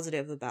really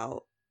positive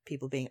about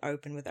people being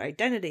open with their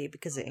identity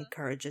because it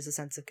encourages a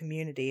sense of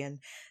community, and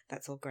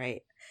that's all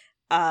great.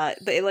 But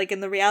like,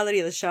 in the reality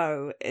of the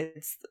show,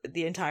 it's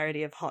the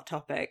entirety of Hot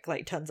Topic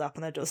like turns up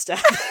on their doorstep.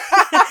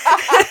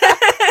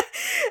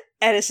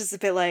 And it's just a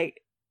bit like,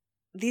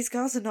 these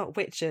girls are not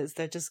witches,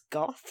 they're just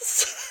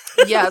goths.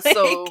 Yeah, like...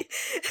 so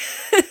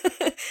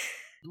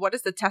what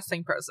is the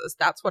testing process?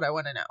 That's what I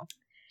want to know.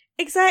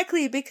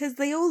 Exactly, because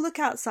they all look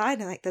outside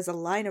and like there's a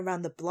line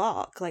around the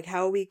block. Like,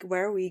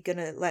 where are we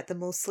gonna let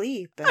them all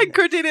sleep? And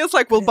Cordelia's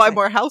like, we'll buy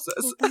more houses.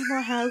 We'll buy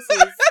more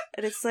houses.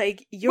 And it's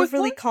like, you're With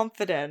really what?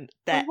 confident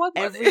that With what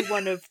every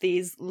one of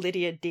these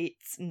Lydia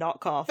Dietz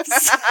knockoffs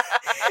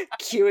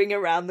queuing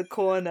around the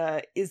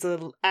corner is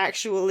an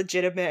actual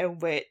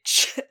legitimate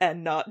witch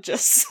and not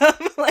just some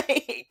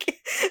like...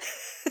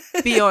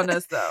 Be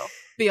honest, though.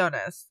 Be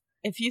honest.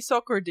 If you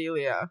saw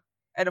Cordelia,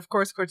 and of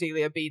course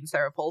Cordelia being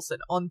Sarah Paulson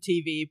on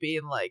TV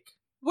being like,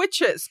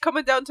 witches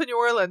coming down to New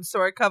Orleans to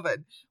our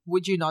coven,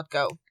 would you not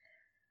go?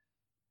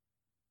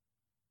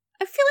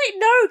 I feel like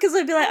no, because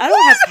I'd be like, I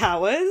don't have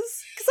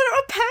powers. Because I don't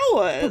have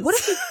powers. But what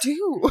if you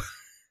do?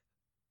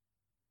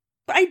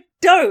 But I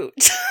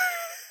don't.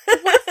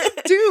 What if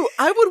you do?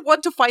 I would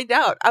want to find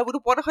out. I would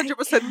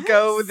 100%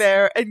 go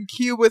there and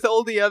queue with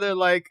all the other,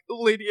 like,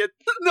 Lydia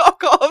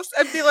knockoffs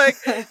and be like,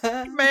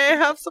 may I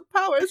have some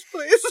powers,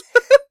 please?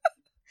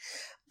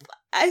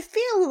 I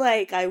feel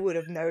like I would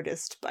have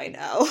noticed by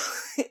now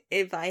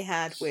if I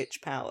had witch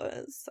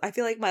powers. I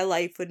feel like my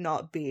life would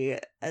not be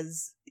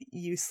as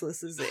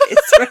useless as it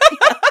is right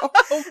now.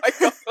 Oh my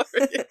god.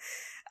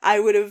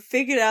 I would have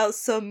figured out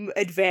some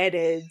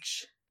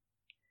advantage.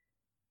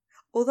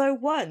 Although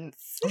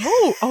once...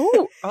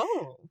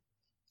 Oh.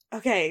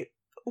 Okay,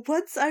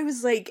 once I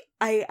was like,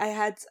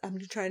 I'm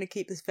trying to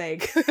keep this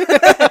vague.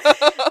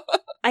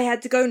 I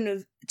had to go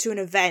to an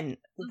event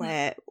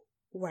where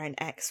an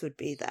ex would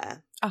be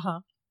there.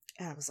 Uh-huh.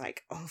 And I was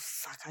like, oh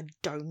fuck, I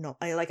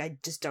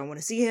just don't want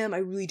to see him. I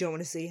really don't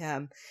want to see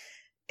him.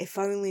 If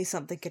only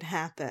something could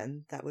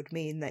happen that would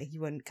mean that he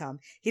wouldn't come.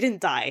 He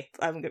didn't die.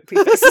 I'm going to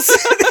preface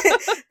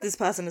this. This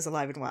person is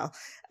alive and well.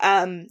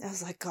 I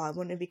was like, God,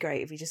 wouldn't it be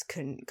great if he just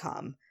couldn't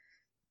come?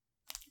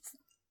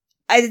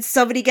 And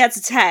somebody gets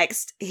a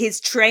text,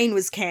 his train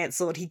was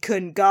cancelled, he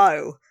couldn't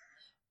go.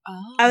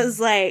 Oh. I was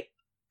like,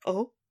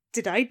 oh,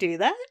 did I do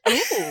that?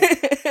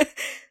 Oh.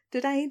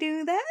 Did I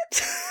do that?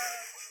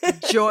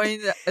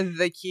 Join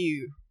the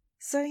queue.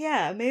 So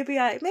yeah, maybe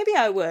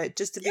I would,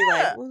 just to be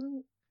like,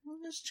 well,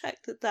 just check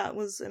that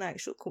was an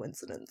actual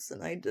coincidence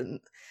and I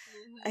didn't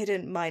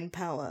mind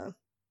power.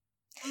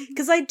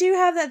 Because I do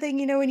have that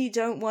thing, when you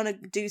don't want to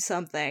do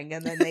something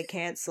and then they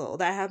cancel.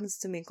 That happens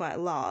to me quite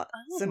a lot.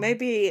 Oh. So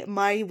maybe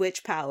my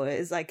witch power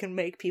is I can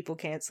make people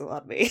cancel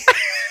on me.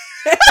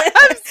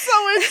 I'm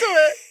so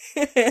into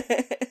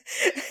it.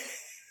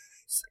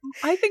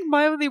 I think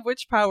my only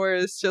witch power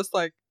is just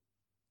like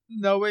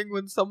knowing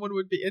when someone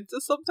would be into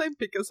something,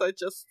 because I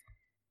just,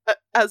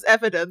 as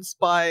evidenced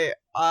by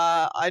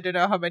I don't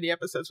know how many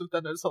episodes we've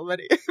done this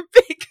already,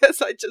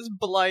 because I just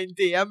blind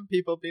DM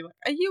people being like,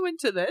 are you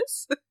into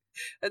this?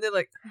 And they're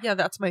like, yeah,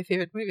 that's my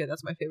favorite movie,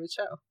 that's my favorite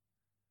show.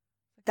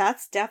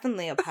 That's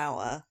definitely a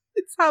power.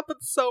 It's happened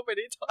so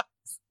many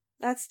times.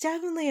 That's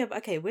definitely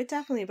okay, we're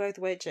definitely both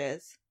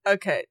witches.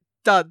 Okay,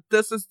 done.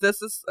 This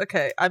is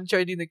okay. I'm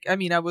joining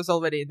I was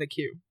already in the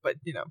queue, but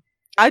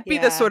I'd be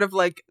the sort of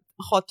like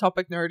Hot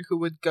Topic nerd who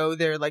would go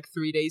there like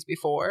 3 days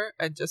before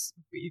and just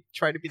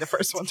try to be the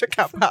first one to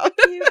come out.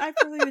 I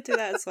probably would do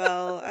that as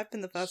well. I've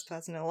been the first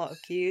person in a lot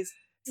of queues.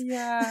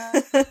 Yeah.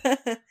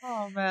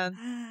 Oh man.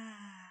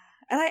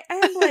 And I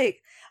am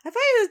like, have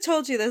I ever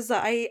told you this,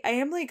 that I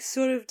am like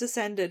sort of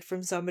descended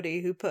from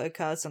somebody who put a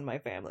curse on my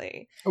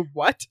family.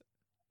 What?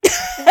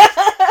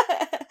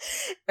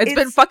 It's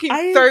been fucking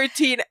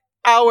 13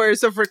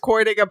 hours of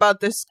recording about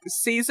this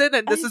season,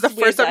 and this is the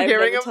first I'm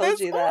hearing of this?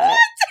 You that.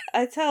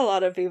 I tell a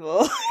lot of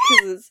people,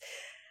 because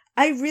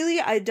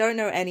I don't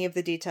know any of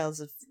the details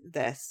of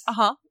this.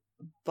 Uh-huh.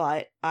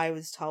 But I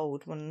was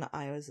told when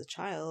I was a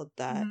child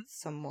that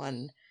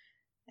someone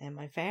in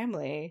my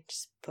family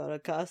just put a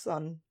curse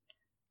on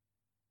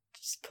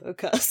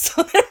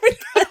everybody.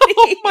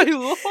 Oh my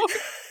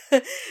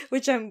lord.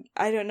 Which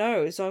I don't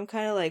know. So I'm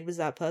kind of like, was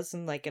that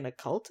person like an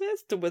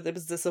occultist, or was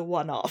this a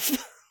one-off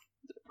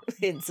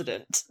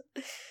incident?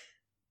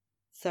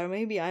 So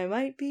maybe I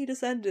might be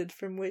descended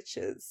from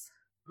witches.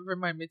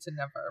 Remind me to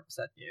never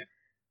upset you.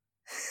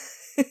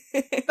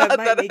 That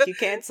might make you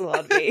cancel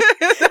on me.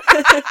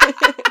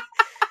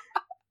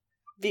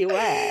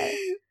 Beware.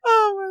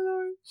 Oh my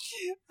lord.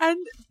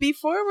 And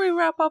before we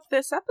wrap up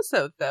this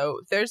episode, though,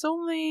 there's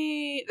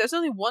only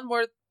one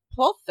more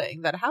plot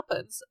thing that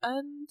happens,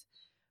 and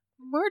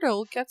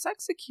Myrtle gets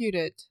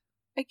executed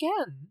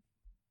again.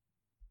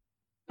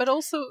 But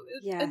also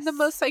in the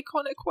most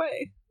iconic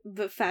way.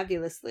 But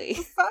fabulously.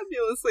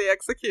 Fabulously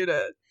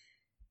executed.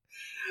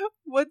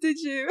 What did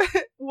you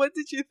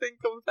think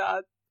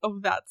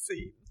of that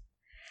scene?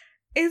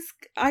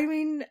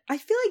 I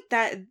feel like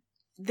that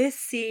this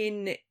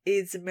scene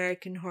is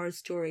American Horror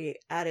Story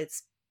at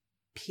its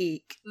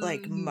peak,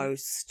 like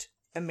most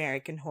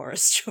American Horror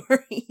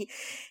Story.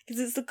 Because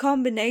it's the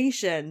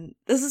combination.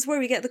 This is where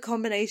we get the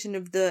combination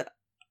of the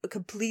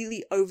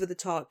completely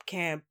over-the-top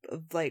camp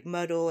of, like,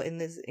 Myrtle in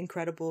this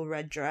incredible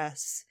red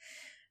dress.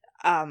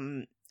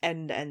 And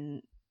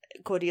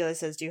Cordelia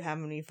says, do you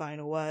have any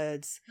final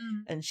words?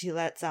 And she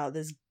lets out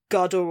this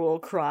guttural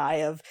cry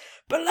of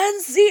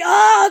Balenciaga!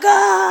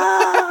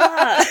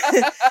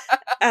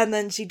 And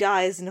then she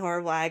dies in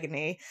horrible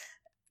agony.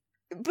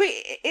 But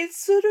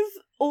it's sort of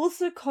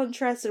also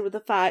contrasted with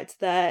the fact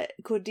that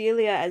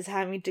Cordelia is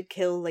having to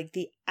kill, like,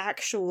 the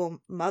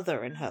actual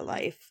mother in her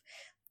life,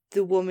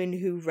 the woman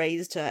who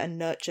raised her and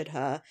nurtured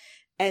her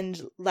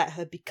and let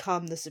her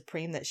become the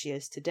supreme that she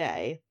is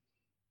today.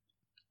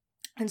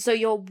 And so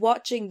you're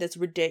watching this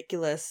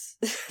ridiculous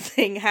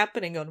thing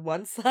happening on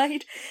one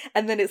side,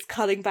 and then it's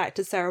cutting back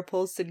to Sarah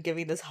Paulson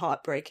giving this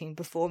heartbreaking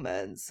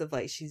performance of,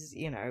 like, she's,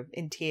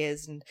 in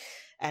tears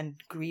and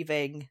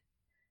grieving,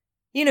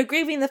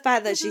 grieving the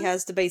fact that she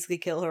has to basically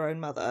kill her own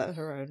mother,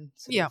 her own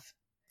sort of...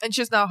 And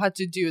she's now had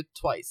to do it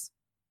twice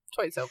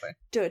over.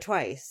 Do it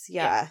twice,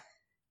 yeah.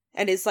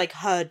 And it's, like,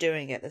 her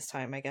doing it this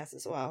time, I guess,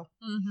 as well.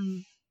 Mm-hmm.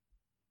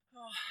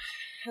 Oh,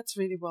 that's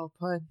really well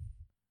put.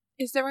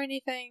 Is there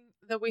anything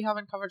that we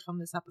haven't covered from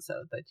this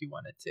episode that you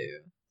wanted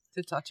to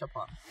touch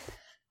upon?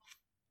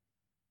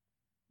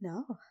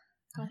 No,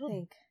 I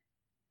think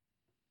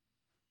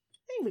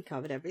we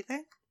covered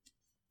everything.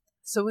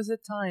 So is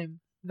it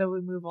time that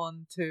we move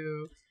on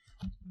to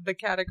the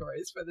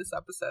categories for this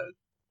episode?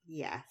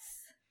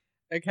 Yes.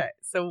 Okay,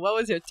 so what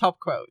was your top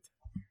quote?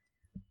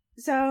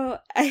 So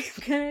I'm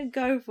gonna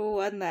go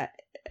for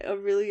a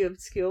really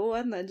obscure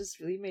one that just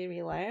really made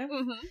me laugh.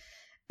 Mm-hmm.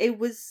 It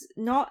was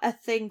not a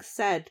thing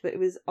said, but it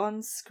was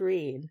on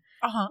screen.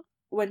 Uh-huh.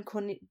 When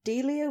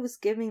Cordelia was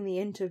giving the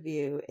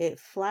interview, it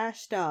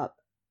flashed up.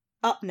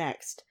 Up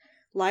next,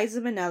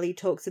 Liza Minnelli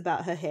talks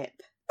about her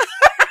hip.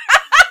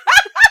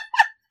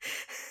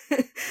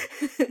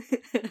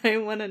 I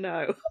want to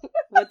know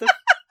what the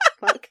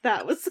fuck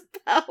that was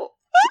about.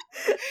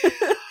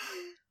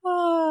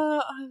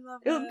 Oh, I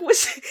love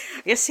it.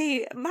 You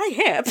see, my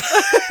hip.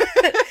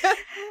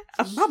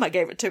 Mama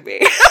gave it to me.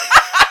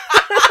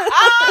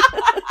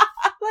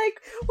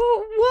 Like,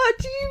 well, what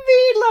do you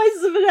mean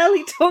Liza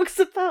Minnelli talks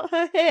about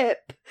her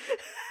hip?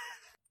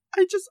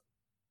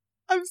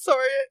 I'm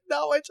sorry,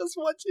 now I just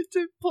want you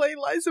to play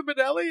Liza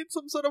Minnelli in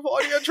some sort of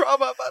audio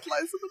drama about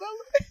Liza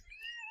Minnelli.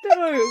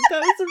 No,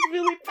 that was a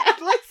really bad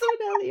Liza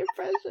Minnelli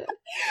impression.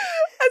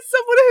 As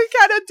someone who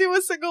cannot do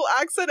a single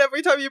accent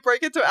every time you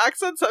break into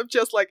accents, I'm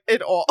just like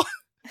in awe.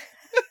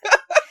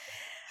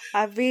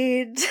 I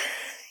mean,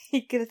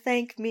 you can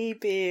thank me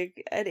being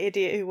an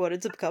idiot who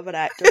wanted to become an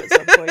actor at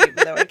some point,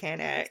 even though I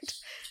can't act.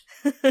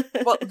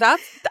 Well,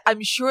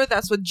 I'm sure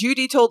that's what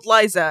Judy told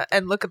Liza,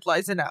 and look at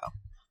Liza now.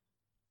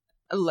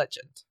 A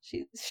legend.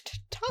 She's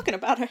talking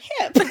about her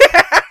hip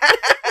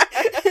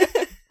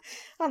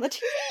on the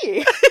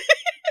TV.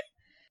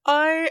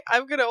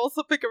 I'm gonna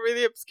also pick a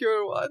really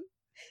obscure one.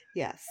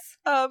 Yes.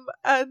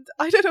 And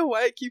I don't know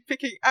why I keep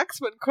picking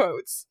Axeman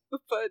quotes,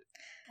 but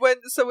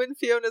in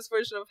Fiona's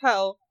version of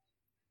Hell,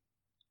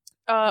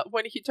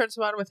 when he turns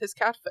around with his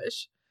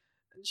catfish,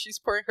 and she's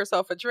pouring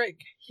herself a drink,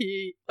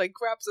 he like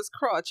grabs his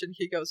crotch and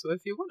he goes, "Well,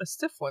 if you want a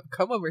stiff one,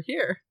 come over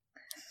here."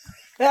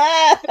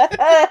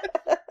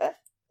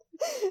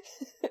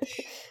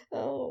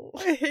 Oh,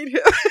 I hate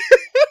him.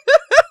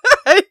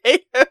 I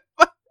hate him.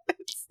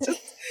 It's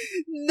just,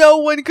 no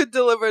one could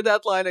deliver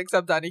that line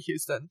except Danny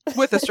Houston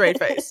with a straight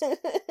face.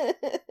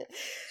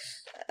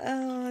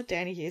 Oh,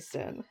 Danny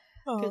Houston.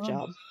 Good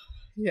job.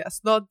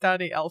 Yes, not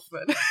Danny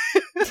Elfman.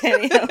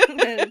 Danny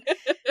Elfman.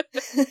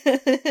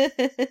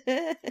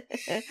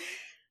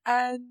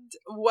 And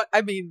what,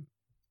 I mean,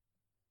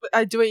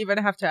 do I even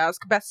have to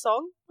ask best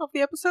song of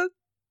the episode?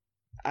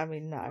 I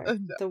mean, no.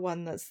 The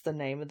one that's the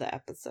name of the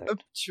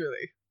episode.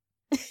 Truly.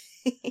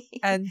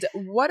 And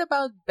what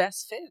about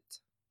best fit?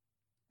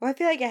 Well, I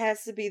feel like it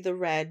has to be the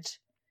red,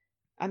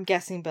 I'm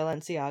guessing,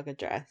 Balenciaga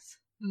dress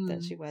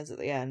that she wears at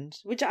the end.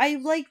 Which I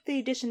like the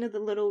addition of the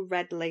little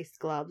red lace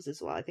gloves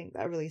as well. I think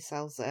that really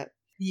sells it.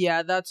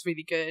 Yeah, that's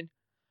really good.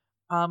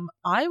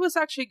 I was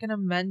actually gonna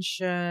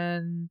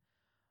mention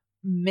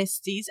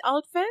Misty's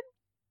outfit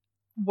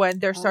when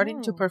they're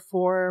starting to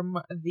perform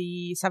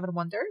the Seven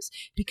Wonders,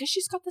 because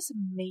she's got this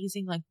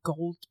amazing like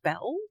gold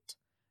belt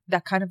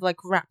that kind of like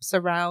wraps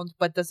around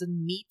but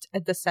doesn't meet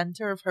at the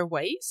center of her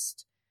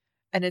waist,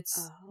 and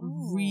it's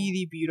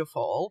really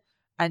beautiful.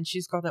 And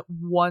she's got that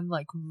one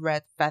like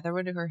red feather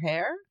in her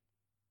hair.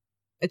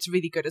 It's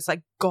really good. It's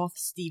like goth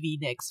Stevie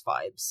Nicks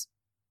vibes.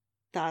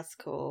 That's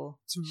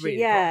cool. It's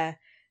really cool.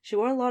 She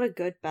wore a lot of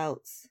good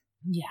belts.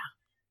 Yeah.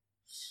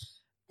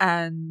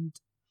 And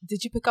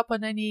did you pick up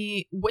on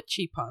any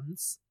witchy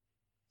puns?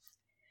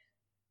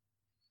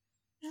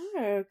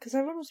 No, because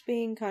everyone was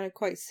being kind of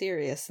quite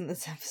serious in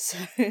this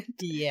episode.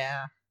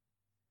 Yeah.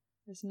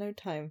 There's no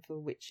time for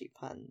witchy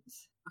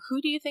puns.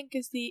 Who do you think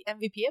is the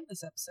MVP of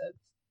this episode?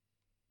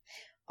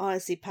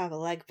 Honestly,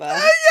 Pavel Legba. Yeah,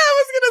 I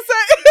was gonna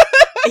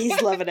say.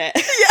 He's loving it.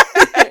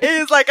 Yeah,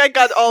 he's like, I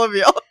got all of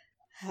you.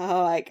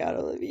 Oh, I got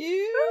all of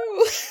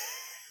you.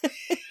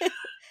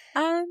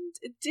 And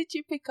did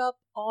you pick up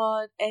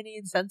on any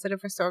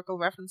insensitive historical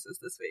references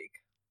this week?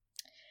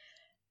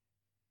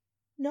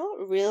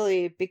 Not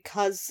really,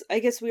 because I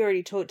guess we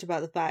already talked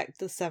about the fact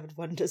the Seven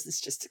Wonders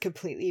is just a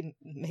completely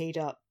made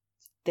up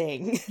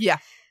thing. Yeah.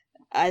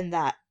 And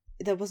that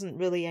there wasn't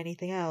really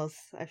anything else,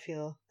 I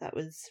feel, that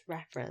was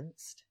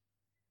referenced.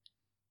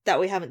 That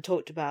we haven't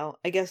talked about.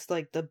 I guess,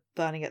 like, the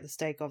burning at the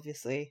stake,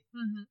 obviously,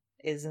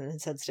 is an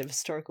insensitive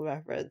historical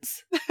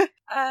reference.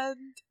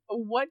 And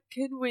what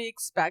can we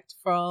expect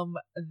from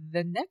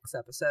the next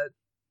episode?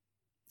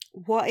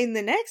 What in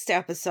the next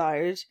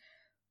episode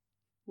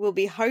will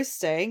be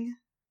hosting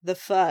the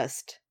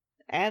first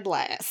and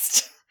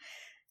last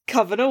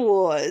Coven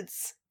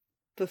Awards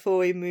before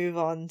we move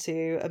on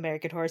to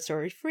American Horror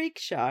Story Freak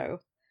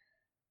Show.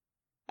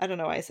 I don't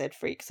know why I said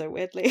freak so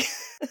weirdly.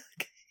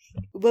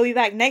 We'll be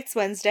back next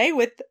Wednesday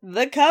with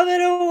the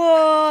Coven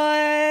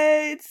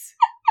Awards!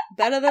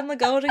 Better than the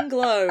Golden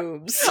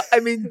Globes. I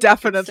mean,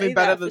 definitely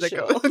better than the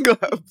Golden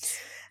Globes.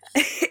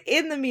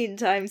 In the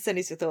meantime, send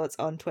us your thoughts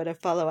on Twitter.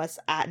 Follow us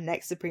at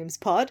Next Supremes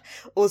Pod.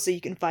 Also,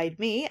 you can find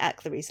me at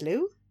Clarice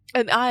Liu.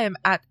 And I am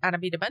at Anna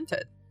B.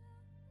 Demented.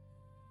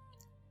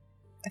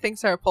 I think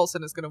Sarah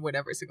Paulson is going to win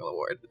every single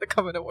award at the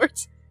Coven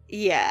Awards.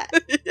 Yeah.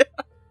 Yeah.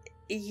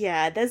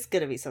 Yeah, there's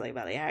going to be something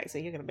about the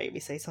accent. You're going to make me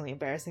say something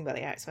embarrassing about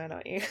the accent,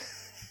 aren't you?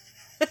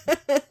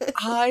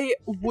 I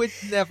would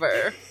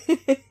never.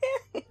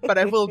 But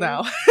I will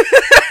now.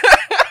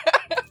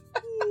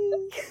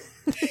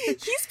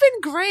 He's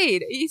been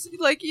great. He's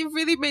like, you've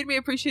really made me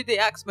appreciate the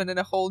Axeman in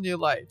a whole new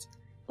light.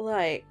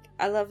 Like,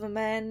 I love a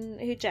man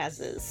who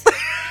jazzes.